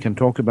 Again, we can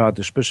talk about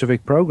the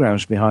specific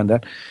programs behind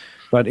that,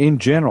 but in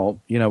general,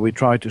 we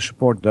try to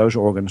support those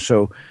organs.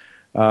 So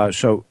on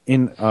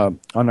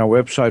our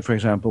website, for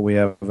example, we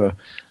have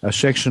a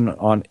section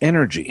on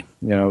energy.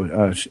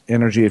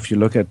 Energy. If you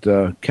look at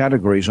the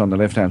categories on the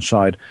left-hand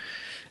side.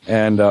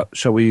 And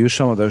so we use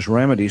some of those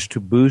remedies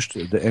to boost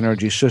the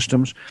energy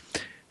systems.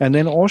 And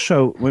then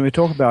also, when we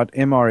talk about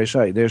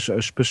MRSA, there's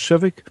a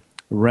specific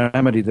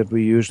remedy that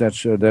we use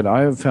that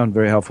I have found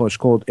very helpful. It's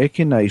called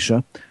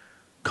Echinacea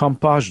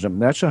compositum.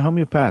 That's a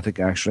homeopathic,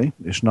 actually.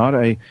 It's got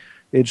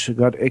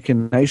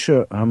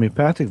Echinacea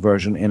homeopathic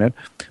version in it,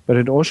 but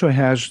it also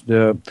has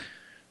the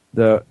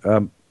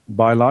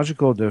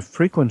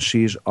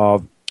frequencies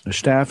of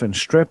staph and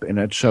strep in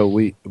it. So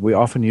we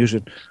often use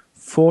it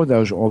for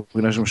those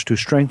organisms to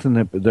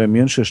strengthen the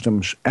immune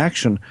system's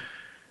action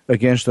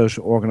against those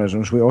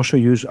organisms. We also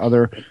use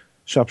other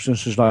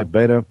substances like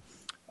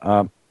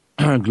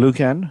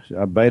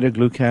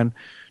beta-glucan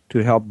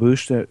to help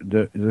boost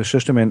the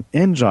system, and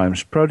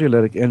enzymes,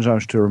 proteolytic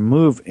enzymes, to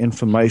remove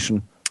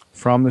inflammation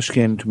from the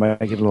skin to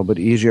make it a little bit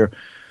easier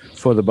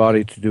for the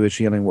body to do its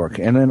healing work.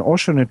 And then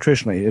also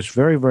nutritionally, it's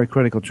very, very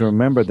critical to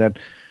remember that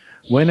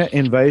when an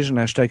invasion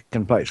has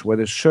taken place,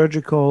 whether it's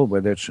surgical,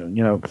 whether it's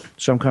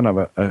some kind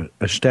of a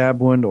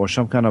stab wound or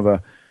some kind of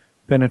a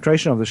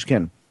penetration of the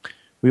skin,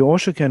 we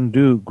also can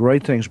do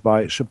great things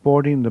by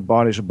supporting the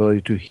body's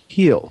ability to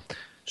heal.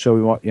 So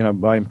we want,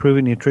 by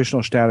improving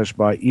nutritional status,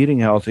 by eating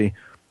healthy,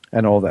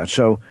 and all that.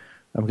 So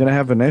I'm going to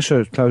have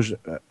Vanessa close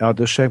out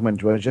this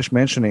segment by just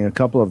mentioning a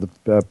couple of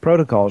the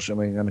protocols, and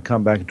we're going to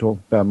come back and talk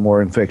about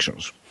more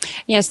infections.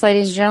 Yes,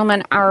 ladies and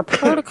gentlemen, our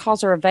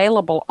protocols are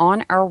available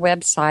on our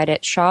website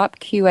at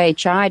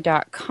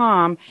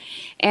shopqhi.com,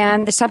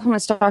 and the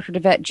supplements Dr.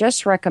 DeVette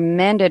just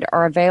recommended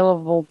are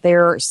available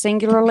there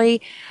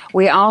singularly.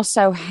 We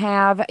also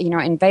have,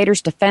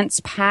 Invader's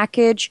Defense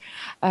Package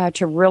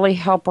to really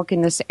help work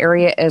in this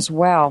area as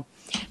well.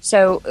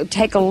 So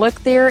take a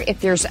look there.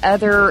 If there's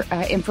other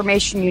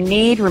information you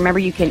need, remember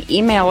you can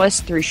email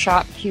us through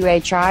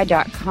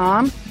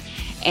shopqhi.com.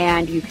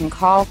 And you can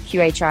call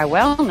QHI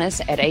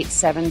Wellness at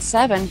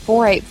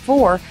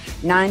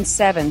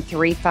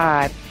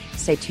 877-484-9735.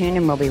 Stay tuned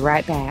and we'll be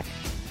right back.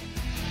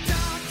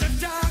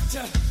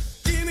 Doctor,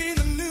 give me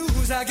the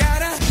news.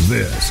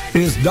 This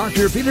is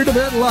Dr. Peter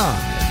DeVette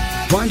Live.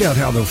 Find out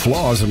how the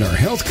flaws in our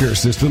healthcare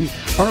system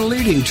are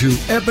leading to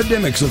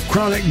epidemics of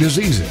chronic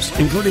diseases,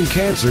 including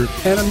cancer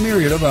and a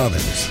myriad of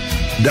others.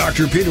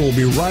 Dr. Peter will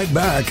be right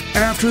back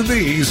after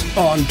these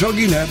on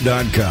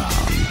TogiNet.com.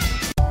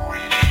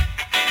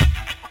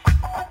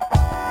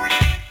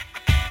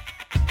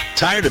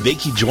 Tired of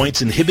achy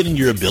joints inhibiting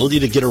your ability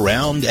to get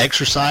around,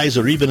 exercise,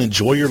 or even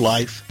enjoy your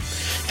life?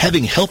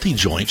 Having healthy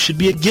joints should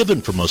be a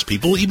given for most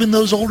people, even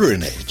those older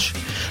in age.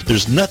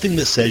 There's nothing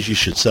that says you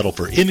should settle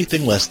for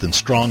anything less than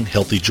strong,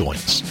 healthy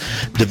joints.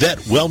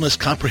 DeVette Wellness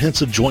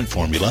Comprehensive Joint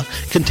Formula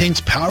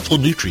contains powerful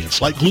nutrients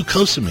like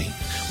glucosamine,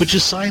 which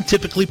is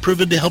scientifically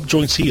proven to help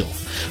joints heal.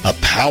 A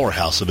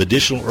powerhouse of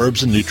additional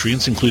herbs and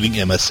nutrients including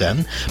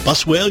MSM,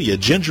 boswellia,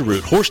 ginger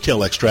root,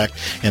 horsetail extract,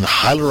 and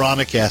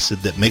hyaluronic acid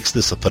that makes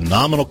this a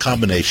phenomenal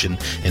combination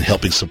in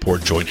helping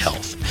support joint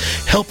health.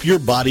 Help your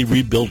body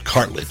rebuild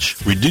cartilage,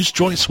 reduce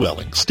joint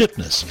swelling,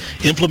 stiffness,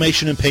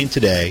 inflammation, and pain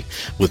today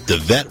with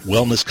DeVette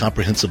Wellness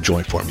Comprehensive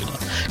Joint Formula.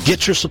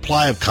 Get your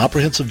supply of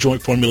Comprehensive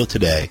Joint Formula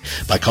today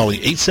by calling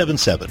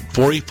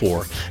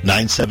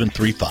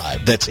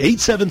 877-484-9735. That's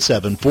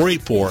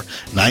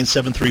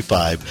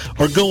 877-484-9735,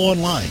 or go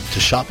online to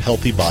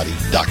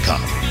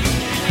shophealthybody.com.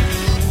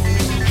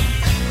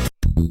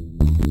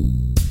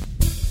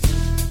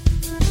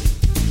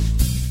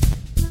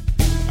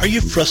 Are you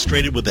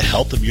frustrated with the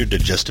health of your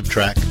digestive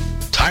tract?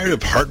 Tired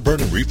of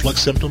heartburn and reflux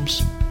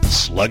symptoms?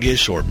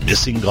 Sluggish or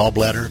missing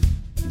gallbladder?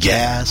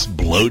 Gas,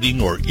 bloating,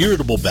 or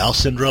irritable bowel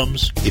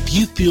syndromes? If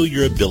you feel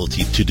your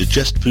ability to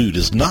digest food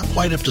is not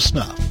quite up to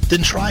snuff,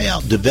 then try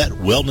out DeVette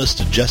Wellness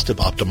Digestive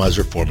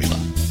Optimizer Formula.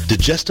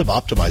 Digestive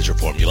Optimizer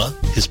formula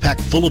is packed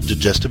full of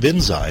digestive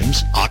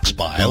enzymes, ox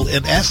bile,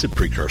 and acid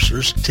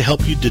precursors to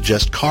help you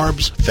digest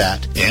carbs,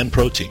 fat, and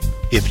protein.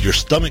 If your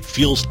stomach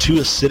feels too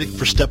acidic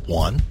for step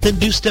 1, then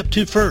do step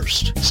 2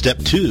 first. Step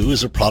 2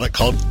 is a product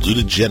called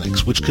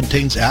Glutagenics, which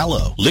contains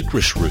aloe,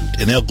 licorice root,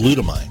 and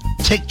L-glutamine.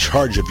 Take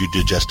charge of your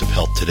digestive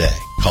health today.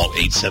 Call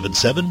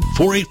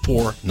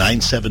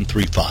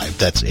 877-484-9735.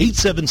 That's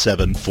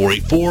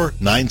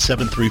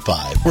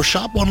 877-484-9735. Or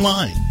shop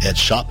online at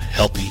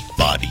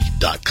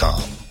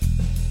shophealthybody.com.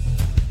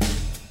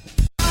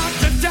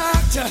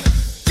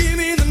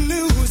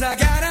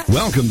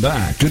 Welcome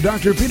back to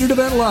Dr. Peter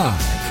DeVette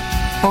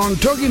Live on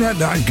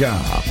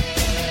TogiNet.com.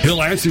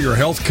 He'll answer your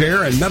health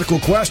care and medical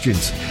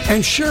questions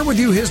and share with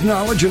you his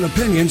knowledge and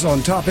opinions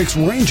on topics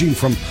ranging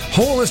from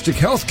holistic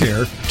health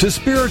care to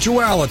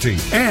spirituality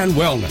and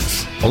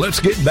wellness. Well, let's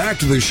get back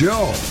to the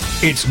show.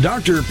 It's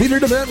Dr. Peter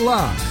DeVette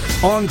Live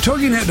on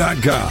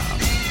TogiNet.com.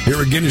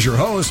 Here again is your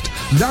host,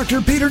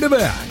 Dr. Peter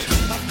DeVette.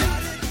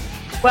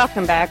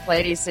 Welcome back,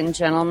 ladies and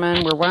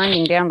gentlemen. We're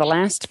winding down the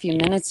last few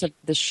minutes of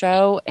the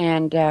show,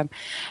 and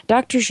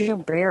Dr.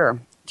 Gilbert,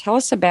 tell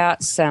us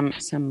about some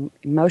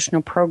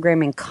emotional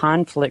programming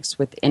conflicts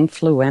with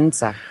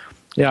influenza.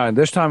 Yeah, and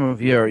this time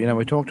of year,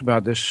 we talked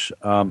about this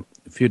a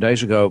few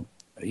days ago.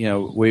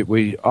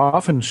 We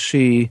often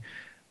see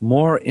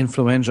more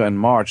influenza in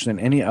March than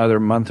any other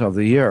month of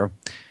the year,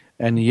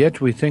 and yet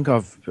we think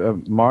of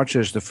March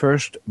as the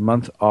first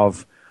month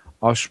of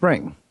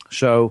spring.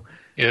 So,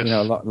 yes.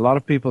 A lot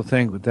of people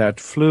think that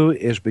flu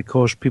is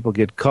because people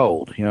get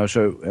cold.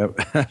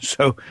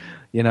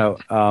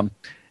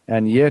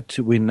 And yet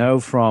we know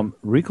from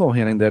recall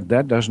healing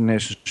that doesn't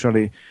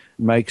necessarily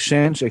make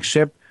sense,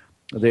 except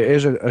there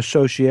is an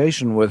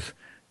association with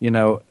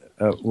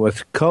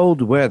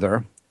cold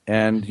weather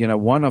and,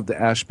 one of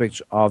the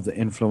aspects of the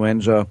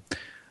influenza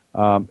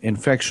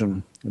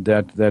infection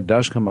that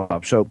does come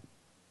up. So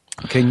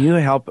can you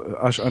help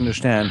us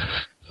understand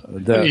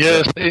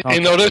Yes,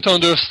 in order to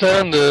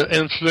understand the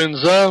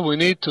influenza, we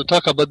need to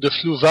talk about the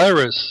flu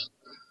virus.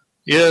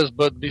 Yes,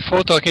 but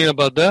before talking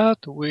about that,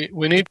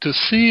 we need to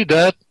see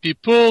that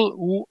people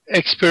who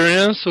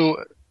experience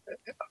or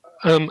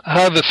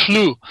have a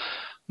flu,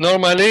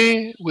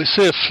 normally we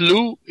say a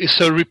flu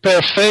is a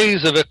repair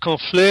phase of a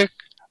conflict,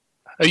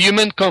 a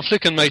human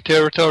conflict in my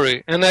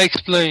territory. And I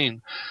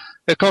explain.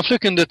 A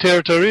conflict in the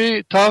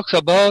territory talks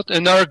about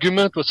an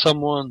argument with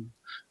someone,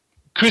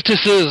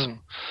 criticism,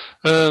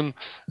 a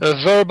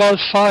verbal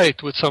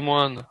fight with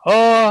someone.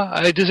 Oh,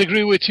 I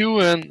disagree with you,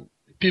 and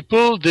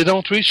people, they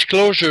don't reach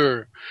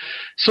closure.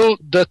 So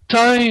the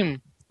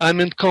time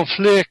I'm in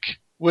conflict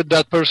with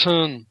that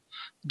person,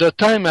 the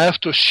time I have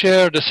to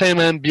share the same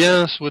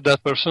ambience with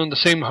that person, the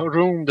same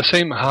room, the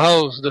same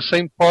house, the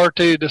same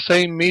party, the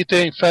same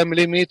meeting,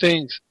 family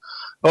meetings,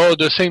 or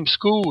the same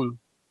school.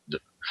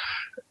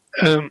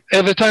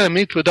 Every time I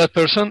meet with that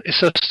person,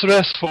 it's a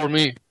stress for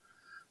me.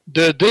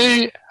 The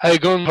day I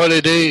go on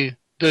holiday,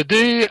 the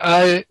day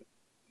I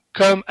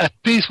come at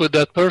peace with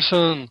that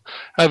person,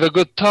 have a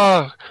good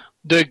talk,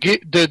 the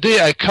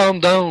day I calm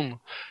down,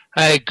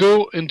 I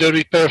go in the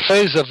repair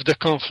phase of the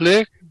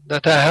conflict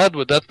that I had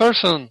with that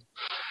person.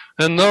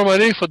 And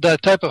normally for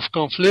that type of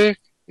conflict,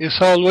 it's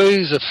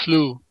always a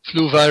flu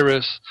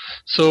virus.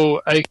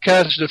 So I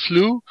catch the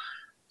flu,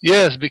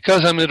 yes,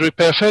 because I'm in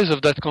repair phase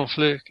of that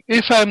conflict.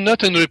 If I'm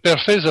not in repair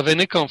phase of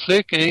any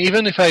conflict, and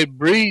even if I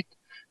breathe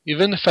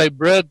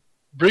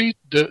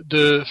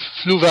the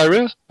flu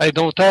virus, I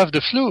don't have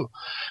the flu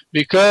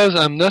because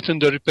I'm not in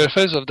the repair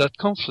phase of that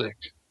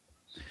conflict.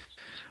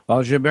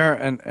 Well,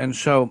 Gilbert, and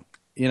so,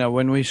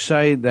 when we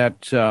say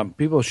that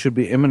people should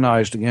be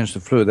immunized against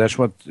the flu, that's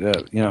what,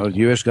 the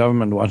U.S.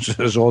 government wants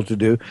us all to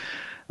do,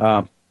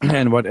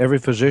 and what every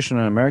physician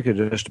in America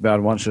just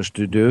about wants us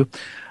to do.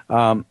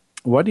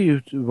 What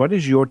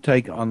is your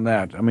take on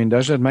that? I mean,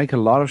 does it make a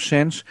lot of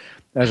sense?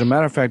 As a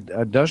matter of fact,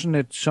 doesn't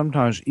it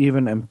sometimes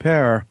even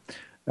impair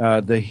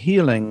the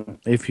healing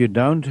if you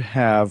don't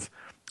have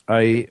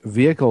a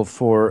vehicle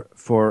for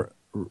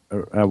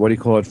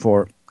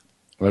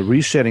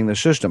resetting the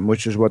system,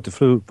 which is what the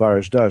flu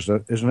virus does,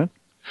 isn't it?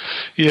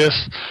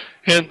 Yes.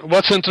 And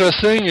what's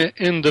interesting,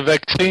 in the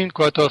vaccine,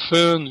 quite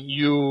often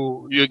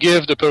you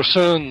give the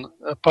person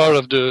a part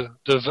of the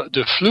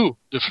flu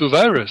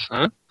virus,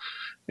 huh?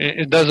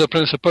 That's the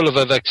principle of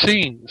a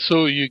vaccine.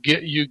 So you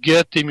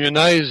get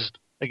immunized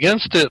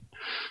against it.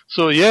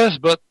 So yes,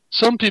 but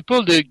some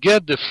people, they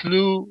get the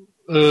flu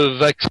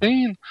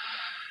vaccine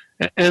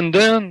and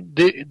then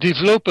they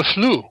develop a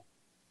flu.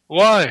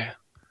 Why?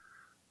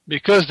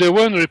 Because they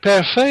were in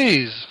repair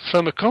phase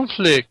from a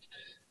conflict,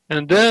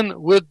 and then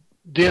with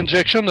the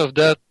injection of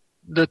that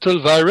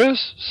little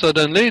virus,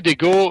 suddenly they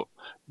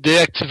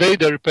activate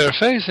the repair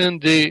phase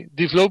and they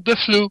develop the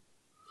flu.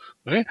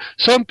 Okay?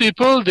 Some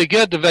people, they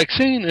get the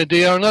vaccine and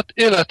they are not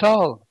ill at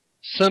all,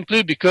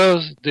 simply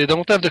because they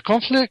don't have the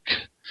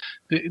conflict.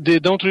 They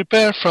don't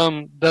repair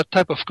from that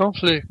type of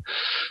conflict.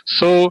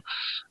 So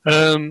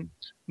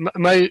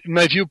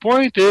my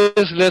viewpoint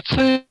is, let's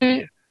say,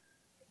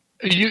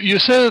 you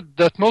said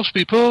that most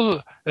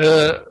people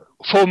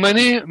for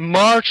many,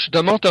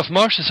 the month of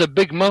March is a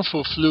big month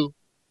for flu.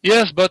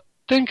 Yes, but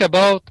think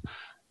about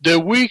the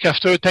week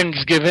after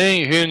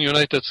Thanksgiving here in the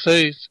United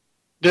States.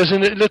 There's a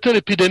little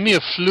epidemic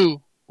of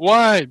flu.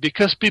 Why?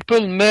 Because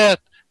people met.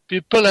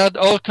 People had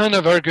all kind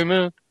of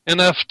argument. And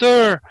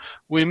after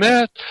we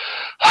met,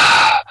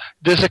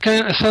 there's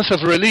a sense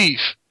of relief.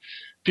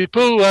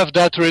 People who have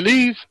that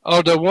relief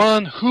are the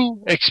one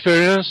who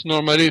experience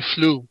normally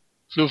flu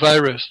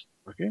virus.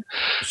 Okay,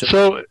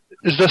 so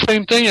it's the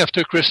same thing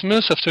after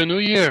Christmas, after New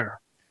Year.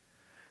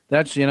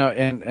 That's,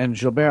 and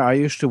Gilbert, I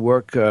used to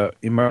work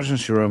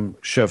emergency room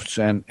shifts,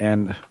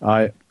 and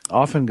I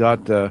often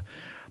got the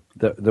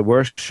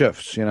worst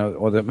shifts,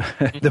 or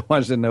the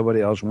ones that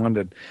nobody else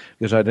wanted,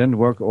 because I didn't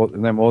work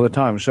them all the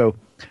time. So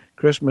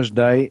Christmas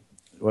Day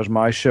was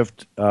my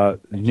shift,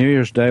 New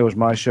Year's Day was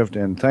my shift,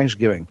 and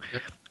Thanksgiving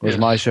was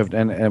my shift,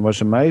 and it was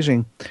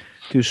amazing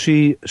to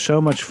see so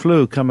much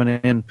flu coming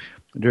in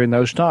during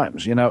those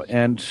times,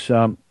 and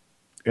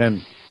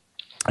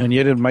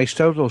yet it makes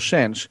total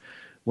sense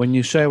when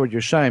you say what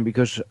you're saying,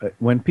 because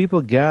when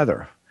people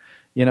gather,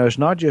 it's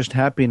not just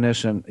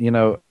happiness and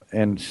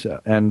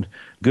and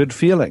good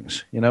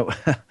feelings.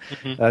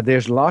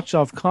 There's lots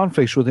of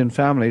conflicts within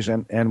families,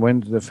 and when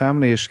the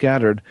family is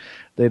scattered,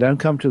 they don't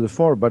come to the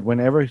fore. But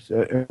whenever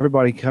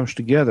everybody comes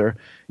together,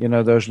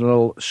 those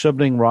little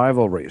sibling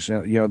rivalries,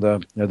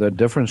 the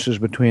differences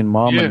between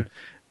mom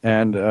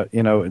and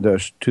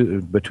those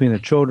two, between the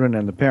children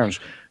and the parents,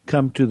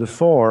 come to the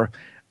fore.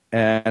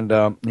 And,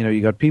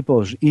 you got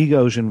people's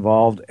egos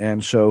involved,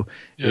 and so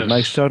it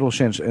makes total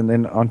sense. And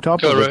then on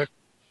top of it,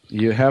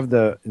 you have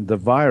the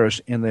virus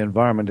in the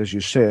environment, as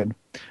you said.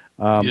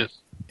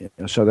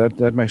 So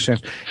that makes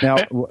sense. Now,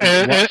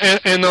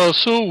 and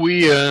also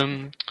we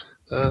have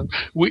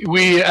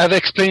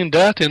explained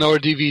that in our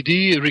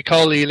DVD,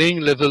 Recall Healing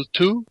Level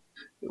 2.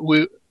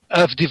 We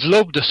have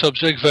developed the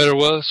subject very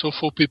well, so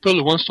for people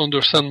who want to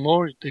understand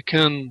more, they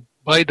can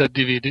buy that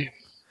DVD.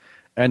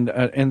 And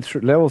in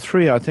level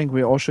 3, I think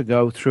we also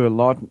go through a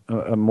lot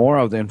more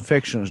of the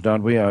infections,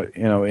 don't we?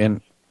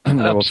 In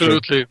level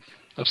 3.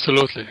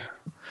 Absolutely.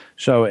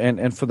 So,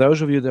 and for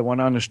those of you that want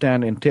to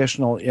understand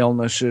intestinal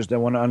illnesses, they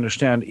want to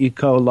understand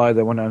Ecoli,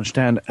 they want to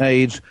understand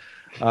AIDS,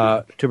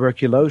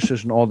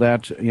 tuberculosis, and all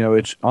that,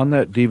 it's on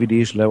the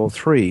DVDs level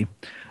 3.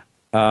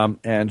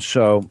 And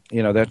so,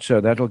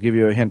 that'll give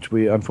you a hint.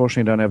 We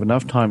unfortunately don't have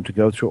enough time to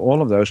go through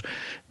all of those,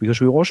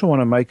 because we also want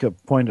to make a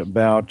point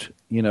about,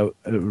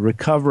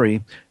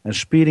 recovery and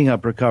speeding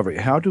up recovery.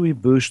 How do we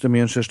boost the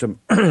immune system?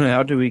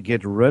 How do we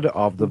get rid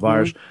of the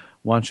virus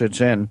once it's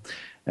in?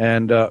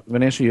 And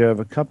Vanessa, you have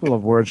a couple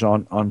of words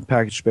on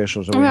package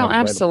specials. Well,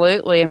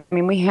 absolutely. I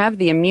mean, we have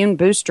the Immune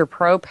Booster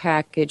Pro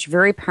package,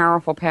 very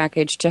powerful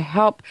package to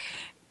help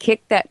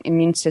kick that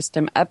immune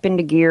system up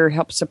into gear,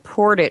 help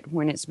support it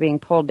when it's being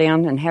pulled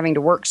down and having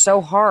to work so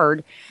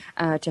hard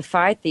to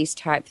fight these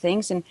type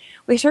things. And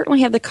we certainly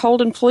have the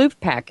cold and flu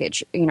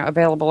package,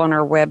 available on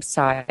our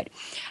website.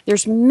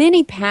 There's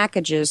many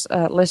packages,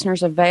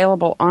 listeners,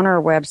 available on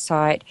our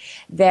website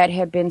that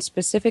have been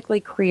specifically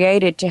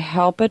created to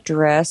help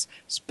address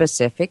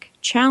specific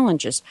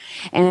challenges.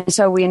 And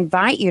so we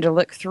invite you to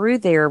look through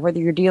there, whether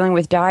you're dealing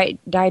with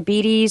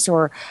diabetes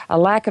or a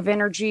lack of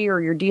energy,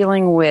 or you're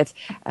dealing with,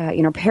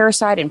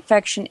 parasite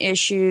infection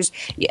issues,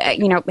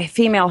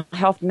 female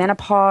health,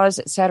 menopause,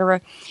 etc.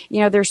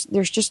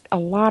 There's just a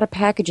lot of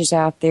packages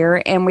out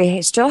there, and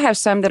we still have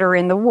some that are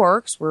in the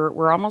works.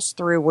 We're almost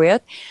through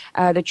with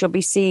that you'll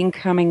be seeing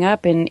coming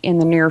up in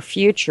the near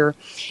future.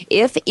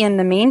 If in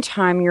the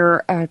meantime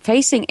you're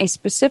facing a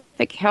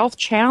specific health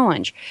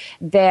challenge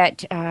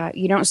that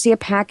you don't see a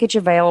package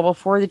available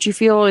for, that you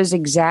feel is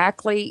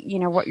exactly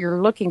what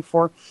you're looking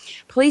for,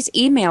 please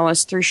email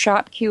us through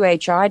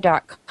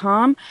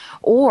shopqhi.com,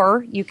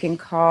 or you can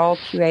call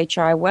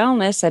QHI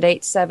Wellness at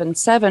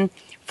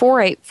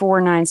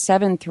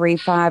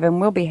 877-484-9735,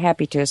 and we'll be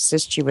happy to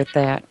assist you with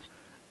that.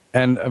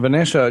 And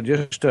Vanessa,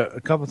 just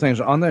a couple of things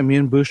on the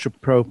Immune Booster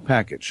Pro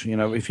package.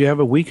 If you have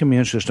a weak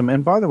immune system,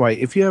 and by the way,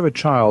 if you have a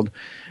child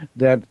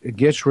that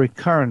gets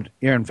recurrent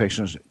ear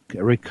infections,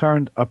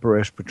 recurrent upper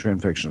respiratory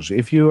infections,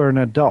 if you are an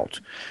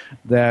adult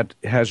that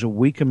has a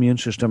weak immune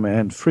system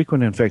and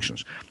frequent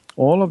infections,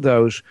 all of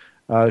those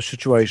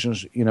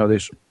situations,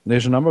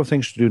 there's a number of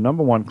things to do.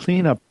 Number one,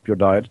 clean up your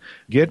diet,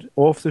 get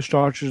off the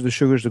starches, the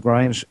sugars, the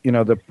grains,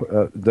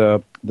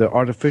 the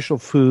artificial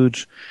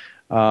foods,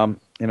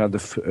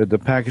 the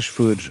packaged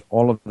foods,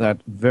 all of that,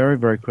 very,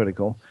 very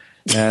critical.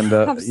 And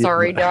I'm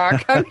sorry,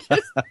 Doc.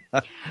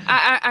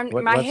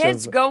 My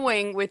head's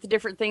going with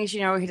different things,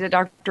 that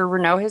Dr.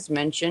 Renaud has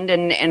mentioned,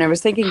 and I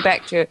was thinking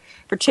back to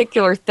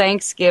particular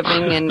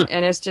Thanksgiving,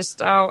 and it's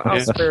just, I'll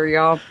spare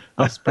y'all.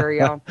 A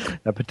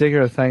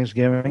particular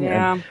Thanksgiving?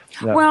 Yeah.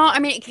 Well,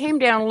 it came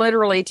down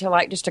literally to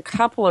like just a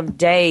couple of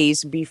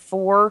days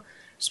before I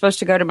was supposed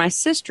to go to my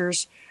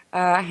sister's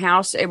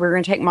house. We were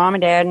going to take Mom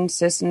and Dad and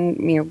Sis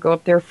and, go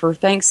up there for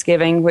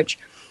Thanksgiving, which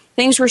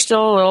things were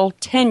still a little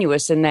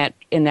tenuous in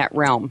that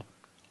realm.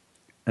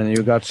 And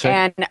you got sick?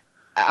 And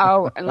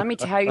let me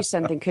tell you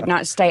something. Could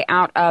not stay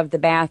out of the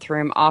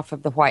bathroom off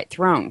of the white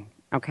throne.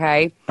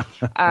 Okay.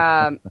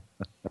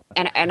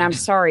 And I'm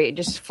sorry, it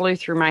just flew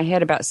through my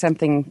head about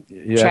something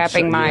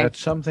chapping my... It's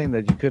something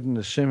that you couldn't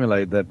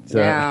assimilate that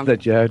Yeah.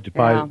 that you had to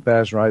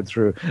pass right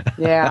through.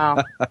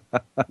 Yeah.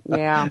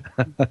 Yeah.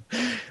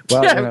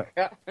 Well,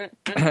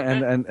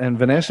 and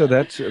Vanessa,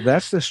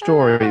 that's the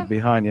story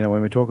behind,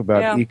 when we talk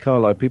about E.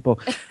 coli, people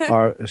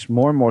are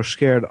more and more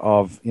scared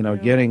of,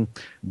 getting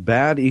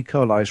bad E.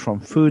 coli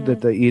from food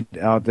that they eat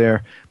out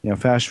there,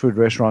 fast food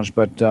restaurants.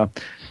 But,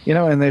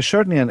 and there's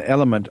certainly an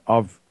element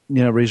of,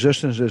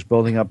 resistance is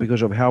building up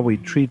because of how we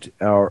treat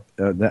our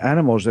the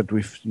animals that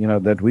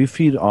we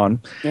feed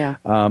on,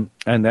 and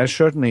that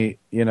certainly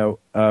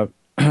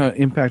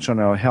impacts on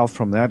our health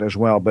from that as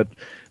well. But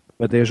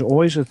there's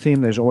always a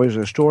theme, there's always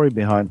a story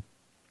behind.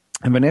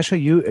 And Vanessa,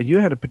 you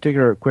had a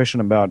particular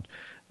question about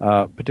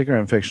particular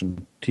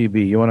infection,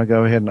 TB. You want to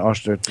go ahead and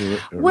ask her to?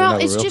 Well,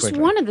 it's just quickly.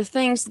 One of the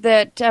things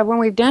that when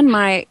we've done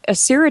my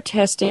sera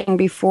testing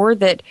before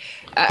that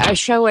I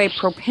show a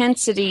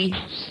propensity,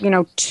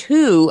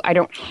 to, I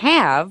don't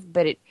have,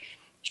 but it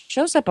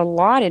shows up a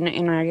lot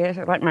in I guess,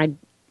 like my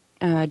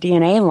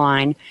DNA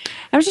line.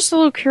 I was just a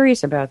little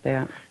curious about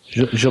that.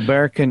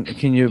 Gilbert,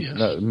 can you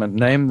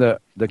name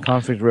the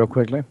conflict real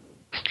quickly?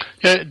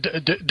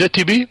 The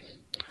TB?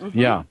 Mm-hmm.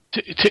 Yeah.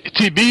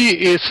 TB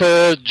is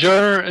a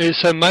germ,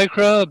 is a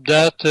microbe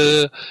that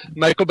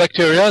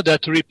mycobacteria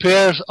that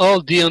repairs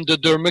all the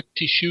endodermic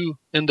tissue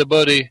in the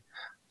body.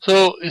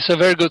 So it's a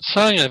very good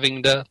sign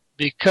having that,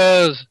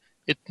 because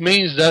it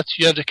means that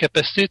you have the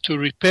capacity to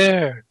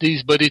repair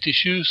these body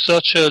tissues,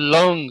 such as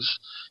lungs.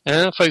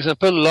 And for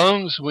example,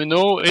 lungs, we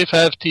know if I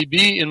have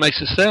TB in my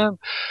system,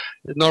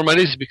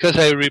 normally it's because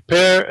I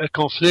repair a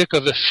conflict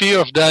of a fear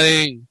of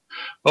dying,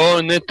 or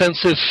an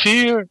intensive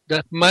fear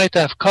that might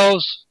have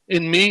caused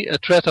in me a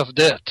threat of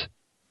death.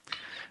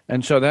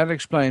 And so that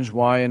explains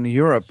why in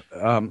Europe,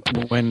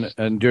 during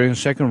the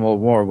Second World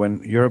War,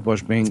 when Europe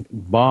was being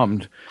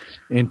bombed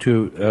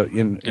into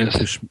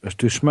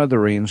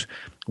smithereens,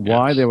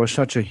 why there was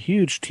such a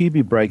huge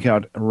TB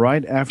breakout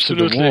right after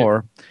the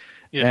war.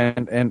 Yeah.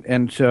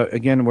 And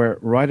again, we're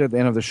right at the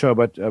end of the show,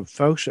 but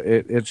folks,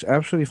 it's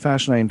absolutely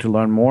fascinating to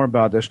learn more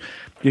about this.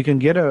 You can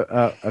get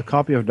a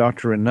copy of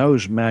Dr.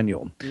 Renaud's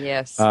manual.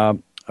 Yes.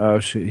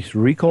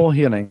 Recall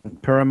Healing,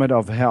 Pyramid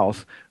of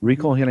Health.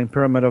 Recall Healing,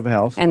 Pyramid of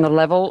Health. And the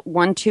level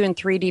 1, 2, and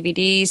 3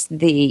 DVDs,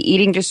 the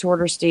eating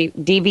disorders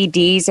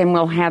DVDs, and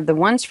we'll have the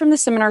ones from the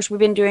seminars we've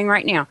been doing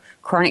right now.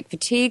 Chronic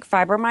fatigue,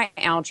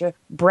 fibromyalgia,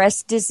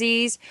 breast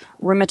disease,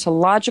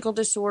 rheumatological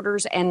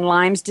disorders, and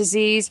Lyme's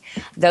disease.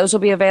 Those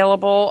will be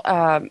available.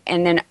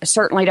 And then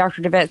certainly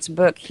Dr. DeVette's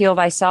book, Heal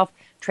Thyself.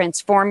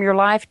 Transform your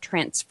life,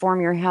 transform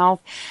your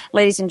health.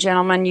 Ladies and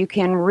gentlemen, you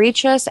can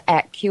reach us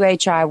at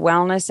QHI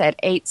Wellness at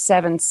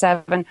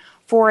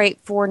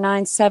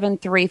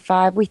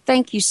 877-484-9735. We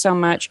thank you so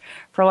much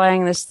for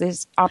allowing us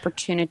this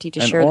opportunity to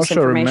share this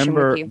information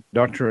with you. And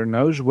also remember Dr.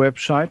 Renaud's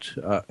website,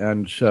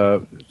 and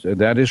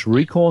that is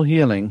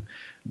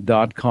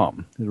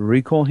recallhealing.com.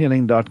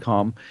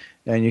 Recallhealing.com.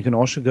 And you can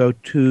also go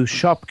to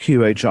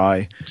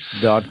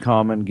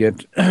shopqhi.com and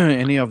get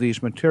any of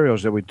these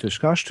materials that we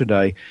discussed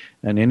today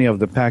and any of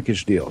the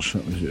package deals.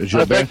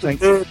 Gilbert,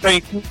 thank you,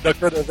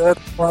 Dr. DeVette,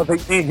 for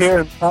having me here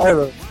in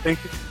Cairo. Thank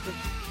you.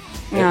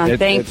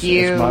 Thank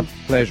you. It's my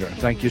pleasure.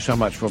 Thank you so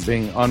much for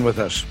being on with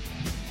us.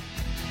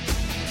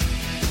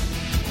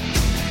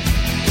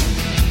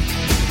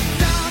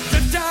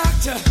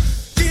 Doctor,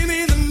 give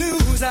me the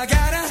news. I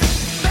got a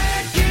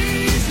bad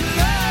case of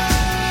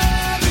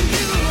loving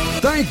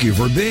you. Thank you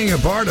for being a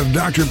part of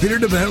Dr. Peter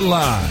DeVette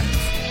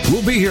Live.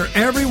 We'll be here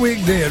every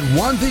weekday at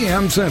 1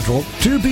 p.m. Central, 2 p.m.